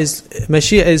 MashaAllah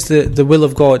Mashiach is the will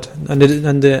of God and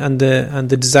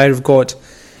the desire of God.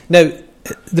 Now,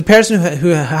 the person who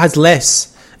has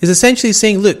less is essentially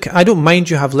saying, look, I don't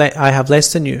mind I have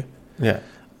less than you. Yeah.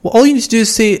 Well, all you need to do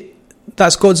is say,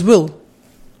 that's God's will.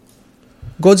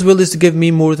 God's will is to give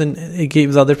me more than He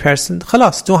gave the other person.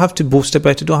 Khalas, don't have to boast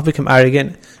about it. Don't have to become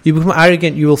arrogant. You become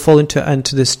arrogant, you will fall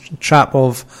into this trap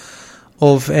of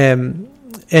in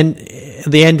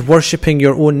the end worshipping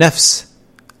your own nafs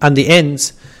and the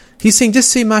ends. He's saying,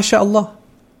 just say MashaAllah.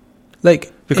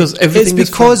 Because everything it's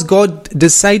because God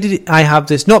decided I have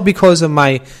this, not because of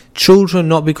my children,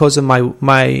 not because of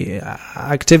my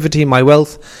activity, my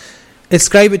wealth.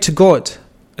 Ascribe it to God.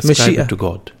 Ascribe it to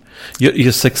God.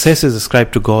 Your success is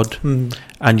ascribed to God,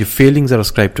 and your failings are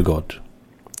ascribed to God.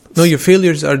 No, your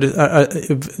failures are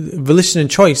volition and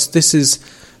choice. This is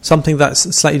something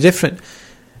that's slightly different.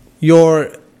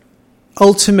 Your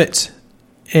ultimate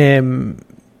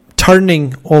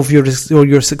turning of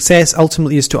your success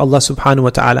ultimately is to Allah subhanahu wa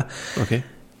ta'ala. Okay.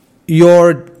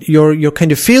 Your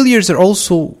kind of failures are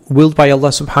also willed by Allah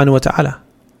subhanahu wa ta'ala.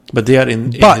 But they are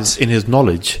in His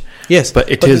knowledge. Yes. But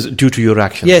it is due to your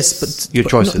actions. Yes, but your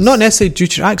choices. Not necessarily due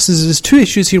to your actions. There's two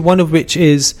issues here, one of which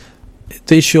is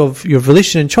the issue of your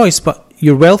volition and choice, but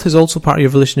your wealth is also part of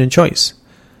your volition and choice.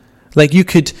 Like you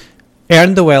could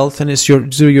earn the wealth and it's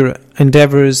through your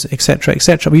endeavours, etc.,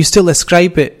 but you still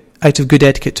ascribe it out of good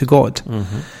etiquette to God.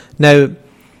 Now,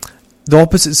 the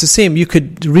opposite is the same. You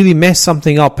could really mess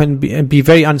something up and be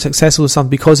very unsuccessful with something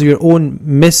because of your own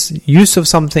misuse of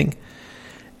something.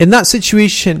 In that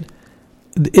situation,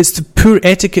 it's the poor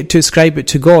etiquette to ascribe it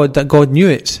to God that God knew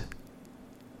it.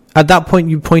 At that point,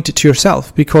 you point it to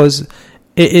yourself, because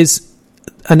it is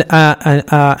an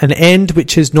end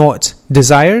which is not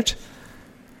desired.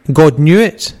 God knew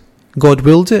it, God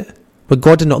willed it, but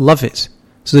God did not love it.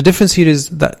 So the difference here is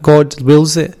that God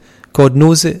wills it, God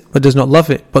knows it, but does not love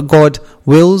it. But God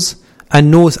wills and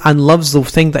knows and loves the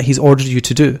thing that He's ordered you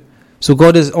to do. So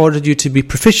God has ordered you to be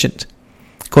proficient.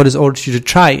 God has ordered you to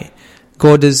try.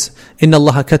 God is, Inna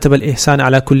Allah kataba al-ihsan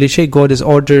ala kulli shay. God has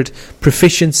ordered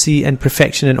proficiency and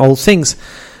perfection in all things.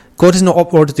 God has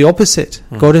not ordered the opposite.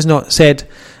 God has not said,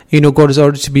 God has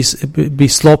ordered to be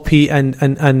sloppy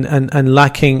and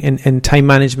lacking in time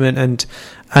management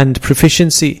and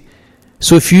proficiency.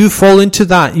 So if you fall into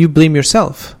that, you blame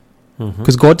yourself.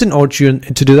 Because God didn't order you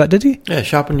to do that, did He? Yeah,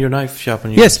 sharpen your knife,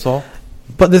 sharpen your saw.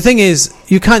 But the thing is,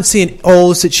 you can't say in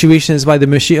all situations by the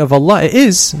Mashiach of Allah. It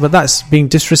is, but that's being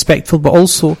disrespectful, but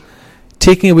also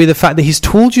taking away the fact that He's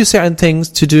told you certain things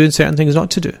to do and certain things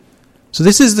not to do. So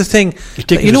this is the thing. You're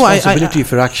taking responsibility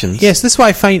for actions. Yes, this is what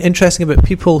I find interesting about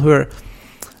people who are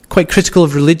quite critical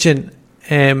of religion.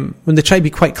 When they try to be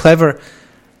quite clever,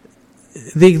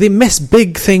 they miss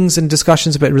big things in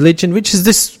discussions about religion, which is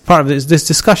this part of it, is this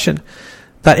discussion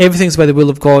that everything's by the will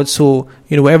of God. So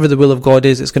whatever the will of God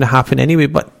is, it's going to happen anyway.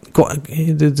 But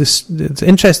the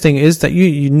interesting is that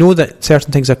you know that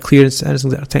certain things are clear and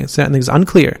certain things are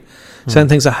unclear. Certain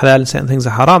things are halal and certain things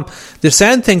are haram. There's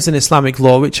certain things in Islamic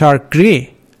law which are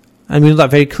grey, and we know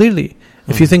that very clearly.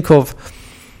 If you think of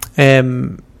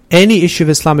any issue of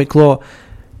Islamic law,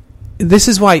 this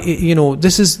is why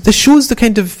this shows the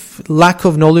kind of lack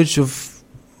of knowledge of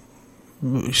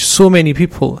so many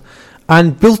people,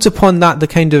 and built upon that the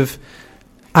kind of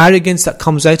arrogance that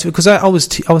comes out of it. Because I always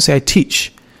say I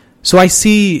teach, so I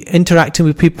see interacting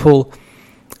with people,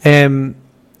 the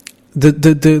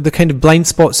kind of blind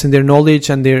spots in their knowledge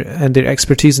and their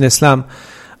expertise in Islam.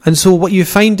 And so what you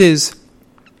find is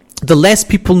the less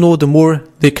people know, the more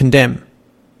they condemn.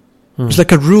 It's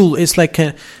like a rule. It's like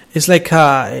this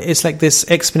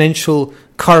exponential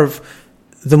curve.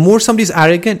 The more somebody's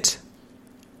arrogant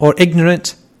or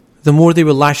ignorant, the more they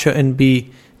will lash out and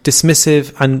be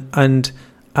dismissive and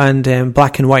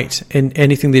black and white in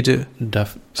anything they do.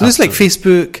 So this is like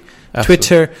Facebook,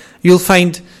 Twitter. You'll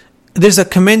find there's a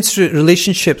commensurate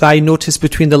relationship that I notice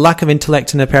between the lack of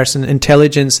intellect in a person,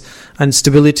 intelligence and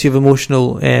stability of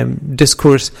emotional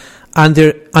discourse, and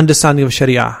their understanding of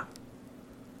Sharia.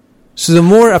 So the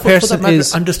more a person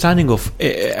is understanding of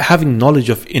having knowledge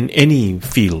of in any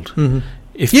field.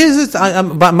 Yes,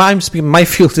 but I'm speaking. My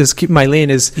field is keep my lane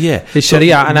is Sharia, so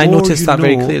and I notice that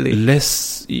very clearly.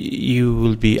 Less you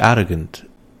will be arrogant,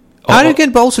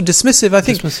 but also dismissive. I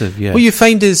think dismissive, yeah. What you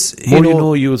find is you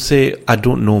will say, "I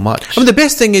don't know much." I mean, the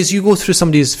best thing is you go through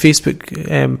somebody's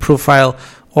Facebook profile,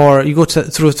 or you go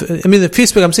through. I mean, the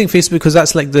Facebook. I'm saying Facebook because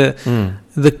that's like the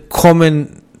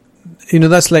common.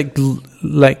 That's like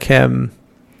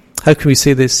how can we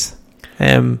say this?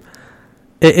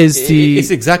 It is it's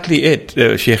exactly it,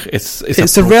 Sheikh.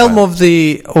 It's the realm of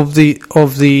the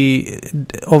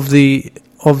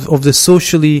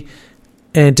socially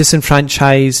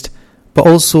disenfranchised, but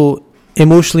also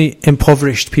emotionally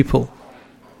impoverished people.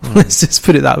 Let's just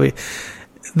put it that way.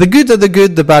 The good are the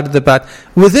good, the bad are the bad.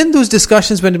 Within those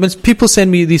discussions, when people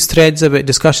send me these threads about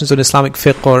discussions on Islamic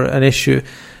fiqh or an issue.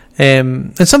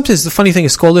 And sometimes the funny thing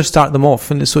is scholars start them off,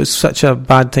 and so it's such a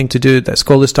bad thing to do that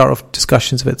scholars start off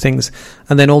discussions about things,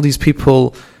 and then all these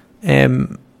people,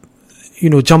 jump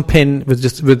in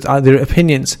with their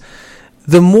opinions.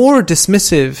 The more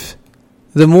dismissive,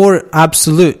 the more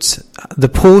absolute the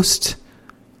post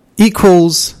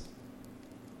equals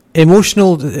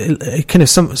emotional, kind of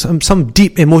some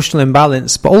deep emotional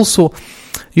imbalance, but also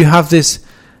you have this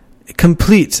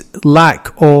complete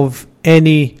lack of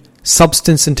any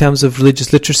substance in terms of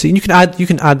religious literacy. And you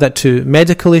can add that to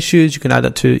medical issues, you can add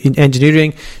that to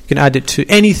engineering, you can add it to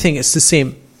anything. It's the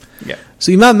same. Yeah.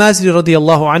 So Imam Maziri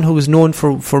radiallahu anhu was known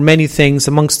for many things.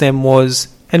 Amongst them was,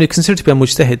 and considered to be a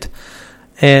mujtahid,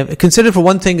 considered for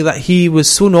one thing that he was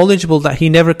so knowledgeable that he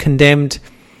never condemned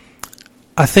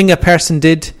a thing a person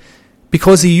did,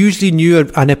 because he usually knew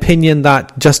an opinion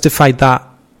that justified that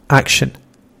action.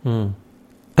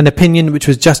 An opinion which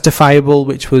was justifiable,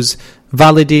 which was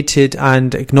validated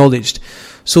and acknowledged.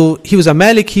 So he was a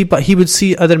Maliki, but he would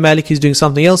see other Malikis doing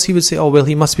something else. He would say, oh, well,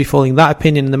 he must be following that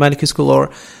opinion in the Maliki school,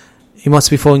 or he must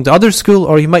be following the other school,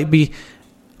 or he might be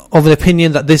of an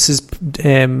opinion that this is,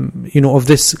 of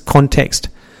this context.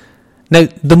 Now,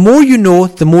 the more you know,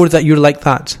 the more that you're like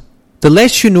that. The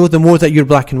less you know, the more that you're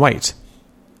black and white.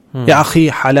 Ya akhi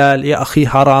halal, ya akhi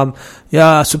haram,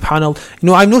 ya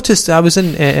subhanallah. I've noticed, I was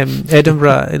in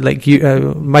Edinburgh,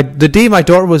 the day my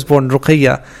daughter was born,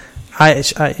 Ruqayya,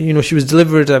 she was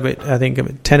delivered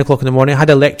about 10 o'clock in the morning. I had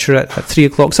a lecture at 3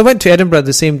 o'clock. So I went to Edinburgh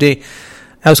the same day.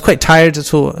 I was quite tired,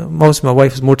 so most of my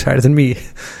wife was more tired than me.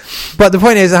 But the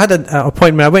point is, I had an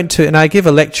appointment. I went to, and I gave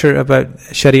a lecture about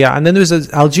Sharia. And then there was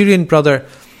an Algerian brother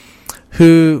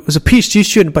who was a PhD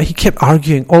student, but he kept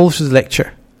arguing all through the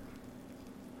lecture.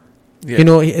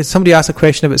 Yeah. Somebody asked a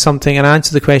question about something, and I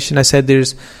answered the question. I said,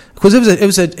 because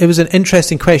it was an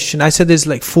interesting question. I said there's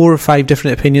like 4 or 5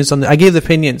 different opinions on it. I gave the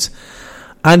opinions,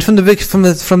 and from the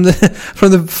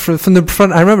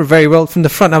front, I remember very well. From the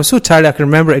front, I was so tired I could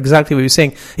remember exactly what he was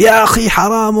saying. Ya akhi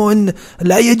haramun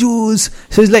la yajuz.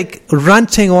 So he's like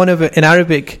ranting on about in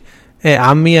Arabic,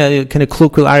 Ammiya, kind of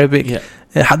colloquial Arabic,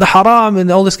 the haram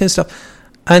and all this kind of stuff,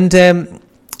 and.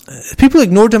 People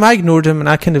ignored him. I ignored him, and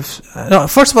I kind of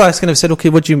first of all I kind of said, okay,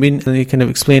 what do you mean? And he kind of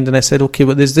explained, and I said, okay,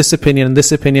 well, there's this opinion and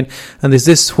this opinion, and there's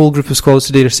this whole group of scholars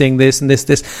today are saying this and this.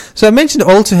 So I mentioned it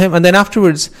all to him, and then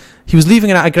afterwards he was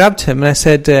leaving, and I grabbed him and I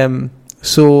said,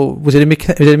 so did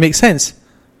it make sense?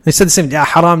 And he said the same, yeah,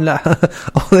 haram la,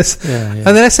 all this. Yeah. And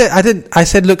then I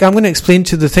said, look, I'm going to explain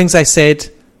to you the things I said,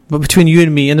 but between you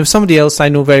and me, and there was somebody else I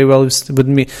know very well with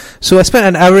me. So I spent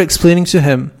an hour explaining to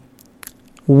him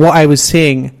what I was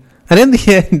saying. And in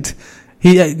the end,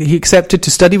 he accepted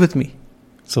to study with me.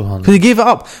 Because he gave it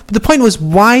up. But the point was,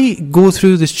 why go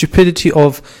through the stupidity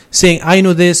of saying, I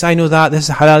know this, I know that, this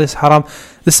is halal, this is haram.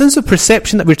 The sense of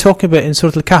perception that we're talking about in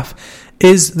Surah Al-Kahf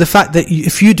is the fact that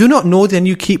if you do not know, then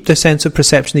you keep the sense of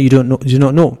perception that you do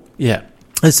not know. Yeah.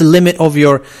 It's the limit of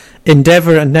your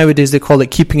endeavour, and nowadays they call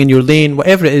it keeping in your lane,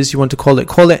 whatever it is you want to call it.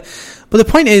 But the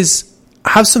point is,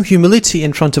 have some humility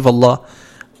in front of Allah.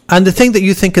 And the thing that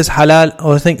you think is halal,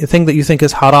 or the thing that you think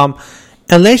is haram,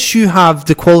 unless you have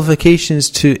the qualifications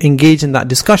to engage in that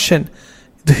discussion,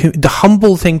 the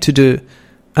humble thing to do,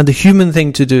 and the human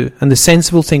thing to do, and the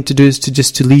sensible thing to do is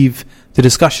to leave the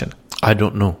discussion. I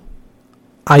don't know.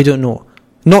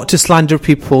 Not to slander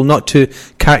people, not to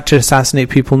character assassinate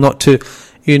people, not to,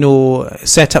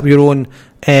 set up your own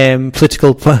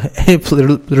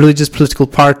religious political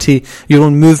party, your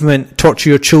own movement, torture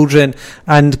your children,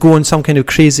 and go on some kind of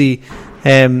crazy,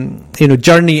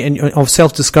 journey of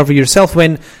self-discovery yourself,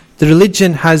 when the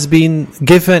religion has been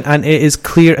given and it is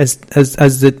clear as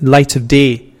the light of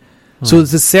day. So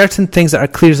there's certain things that are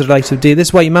clear as the light of day. This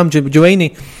is why Imam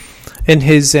Juwayni, in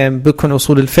his book on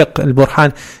Usul al-Fiqh,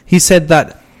 al-Burhan, he said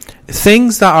that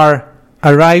things that are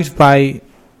arrived by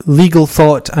legal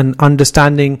thought and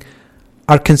understanding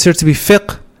are considered to be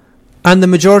fiqh, and the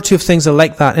majority of things are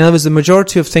like that. In other words, the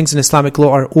majority of things in Islamic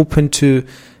law are open to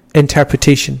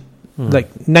interpretation,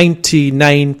 like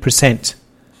 99%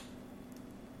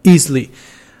 easily.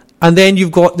 And then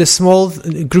you've got this small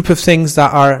group of things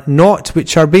that are not,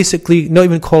 which are basically not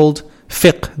even called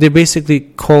fiqh. They're basically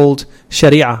called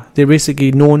sharia. They're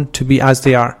basically known to be as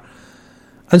they are.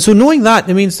 And so knowing that,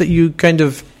 it means that you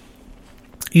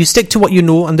you stick to what you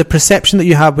know, and the perception that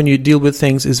you have when you deal with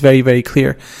things is very, very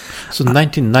clear. So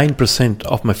 99%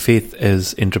 of my faith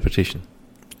is interpretation.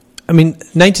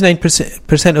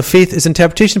 99% of faith is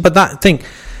interpretation, but that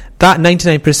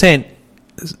 99%,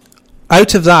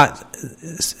 out of that,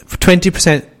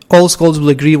 20%, all scholars will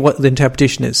agree what the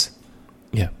interpretation is.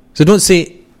 Yeah. So don't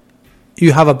say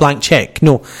you have a blank check.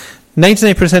 No.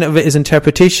 99% of it is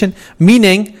interpretation,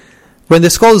 meaning when the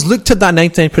scholars looked at that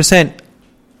 99%,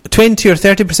 20 or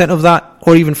 30% of that,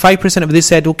 or even 5% of it, they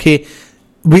said, okay,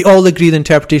 we all agree the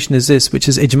interpretation is this, which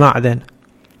is ijma' then.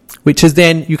 Which is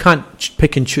then, you can't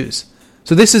pick and choose.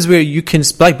 So this is where you can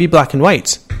be black and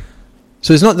white.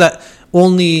 So it's not that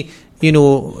only,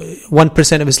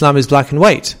 1% of Islam is black and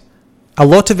white. A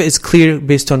lot of it is clear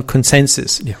based on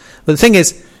consensus. Yeah. But the thing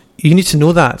is, you need to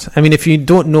know that. If you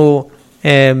don't know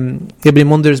Ibn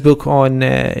Mundhir's book on,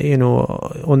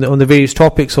 on the various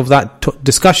topics of that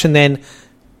discussion, then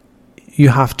you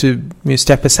have to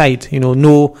step aside.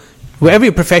 Know whatever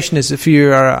your profession is. If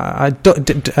you are a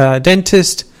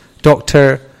dentist,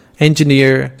 doctor,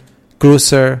 engineer,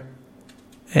 grocer,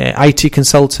 IT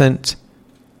consultant,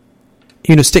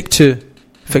 stick to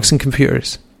fixing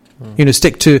computers.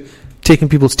 Stick to taking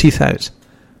people's teeth out.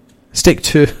 Stick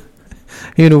to,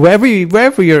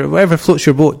 wherever floats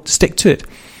your boat, stick to it.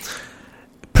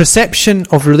 Perception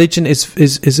of religion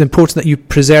is important, that you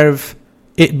preserve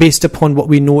it based upon what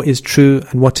we know is true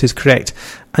and what is correct.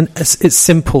 And it's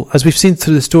simple, as we've seen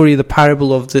through the story, the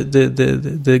parable of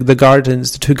the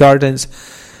gardens, the 2 gardens.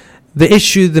 The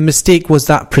issue, the mistake was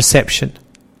that perception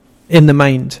in the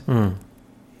mind.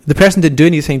 The The person didn't do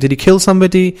anything. Did he kill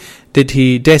somebody? Did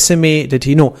he decimate? Did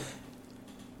he? No.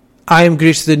 I am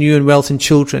greater than you in wealth and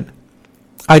children.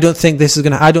 I don't think this is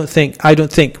going to... I don't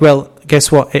think. Well, guess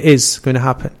what? It is going to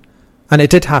happen. And it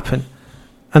did happen.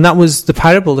 And that was the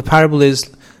parable. The parable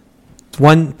is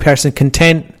one person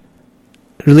content,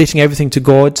 relating everything to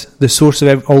God, the source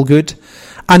of all good,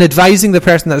 and advising the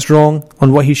person that's wrong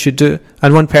on what he should do,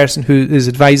 and one person who is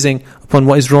advising upon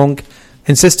what is wrong,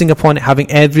 insisting upon it, having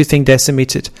everything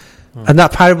decimated. And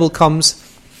that parable comes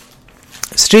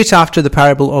straight after the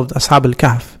parable of Ashab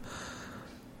al-Kahf.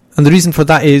 And the reason for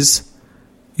that is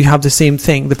you have the same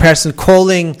thing. The person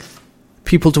calling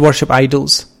people to worship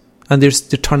idols, and they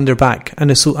turn their back and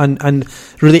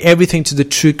relate everything to the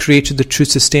true creator, the true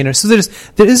sustainer. So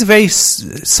there is very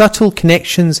subtle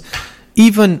connections,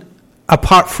 even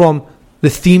apart from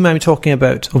the theme I'm talking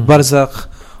about, of barzakh,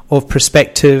 of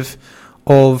perspective,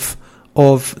 of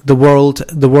the world,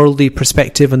 the worldly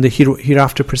perspective, and the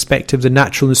hereafter perspective, the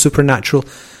natural and the supernatural.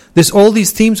 There's all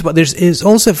these themes, but is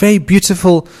also a very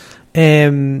beautiful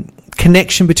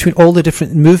connection between all the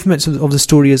different movements of the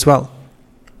story as well,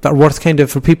 that are worth kind of,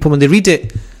 for people when they read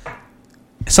it.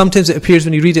 Sometimes it appears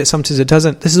when you read it, sometimes it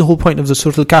doesn't. This is the whole point of the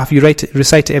Surah Al-Kahf. You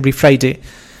recite it every Friday.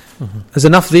 There's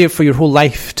enough there for your whole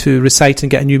life to recite and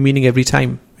get a new meaning every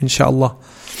time, inshallah.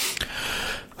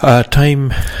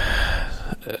 Time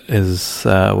is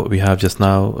what we have just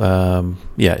now.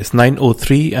 It's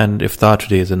 9:03, and iftar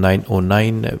today is at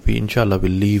 9:09. We inshallah will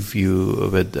leave you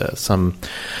with some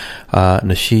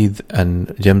nasheed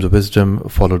and gems of wisdom,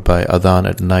 followed by adhan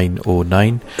at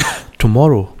 9:09.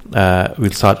 Tomorrow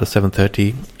we'll start at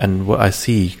 7:30, and what I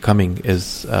see coming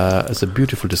is a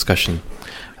beautiful discussion,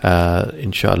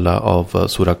 inshallah, of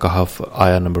Surah Kahf,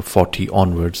 ayah number 40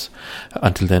 onwards.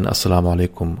 Until then, assalamu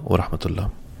alaikum wa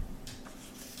rahmatullah.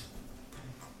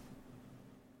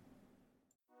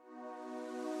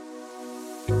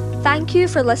 Thank you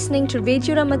for listening to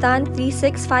Radio Ramadan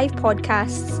 365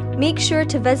 podcasts. Make sure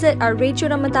to visit our Radio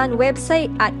Ramadan website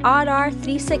at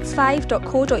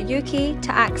rr365.co.uk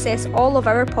to access all of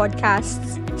our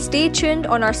podcasts. Stay tuned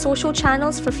on our social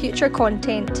channels for future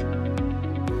content.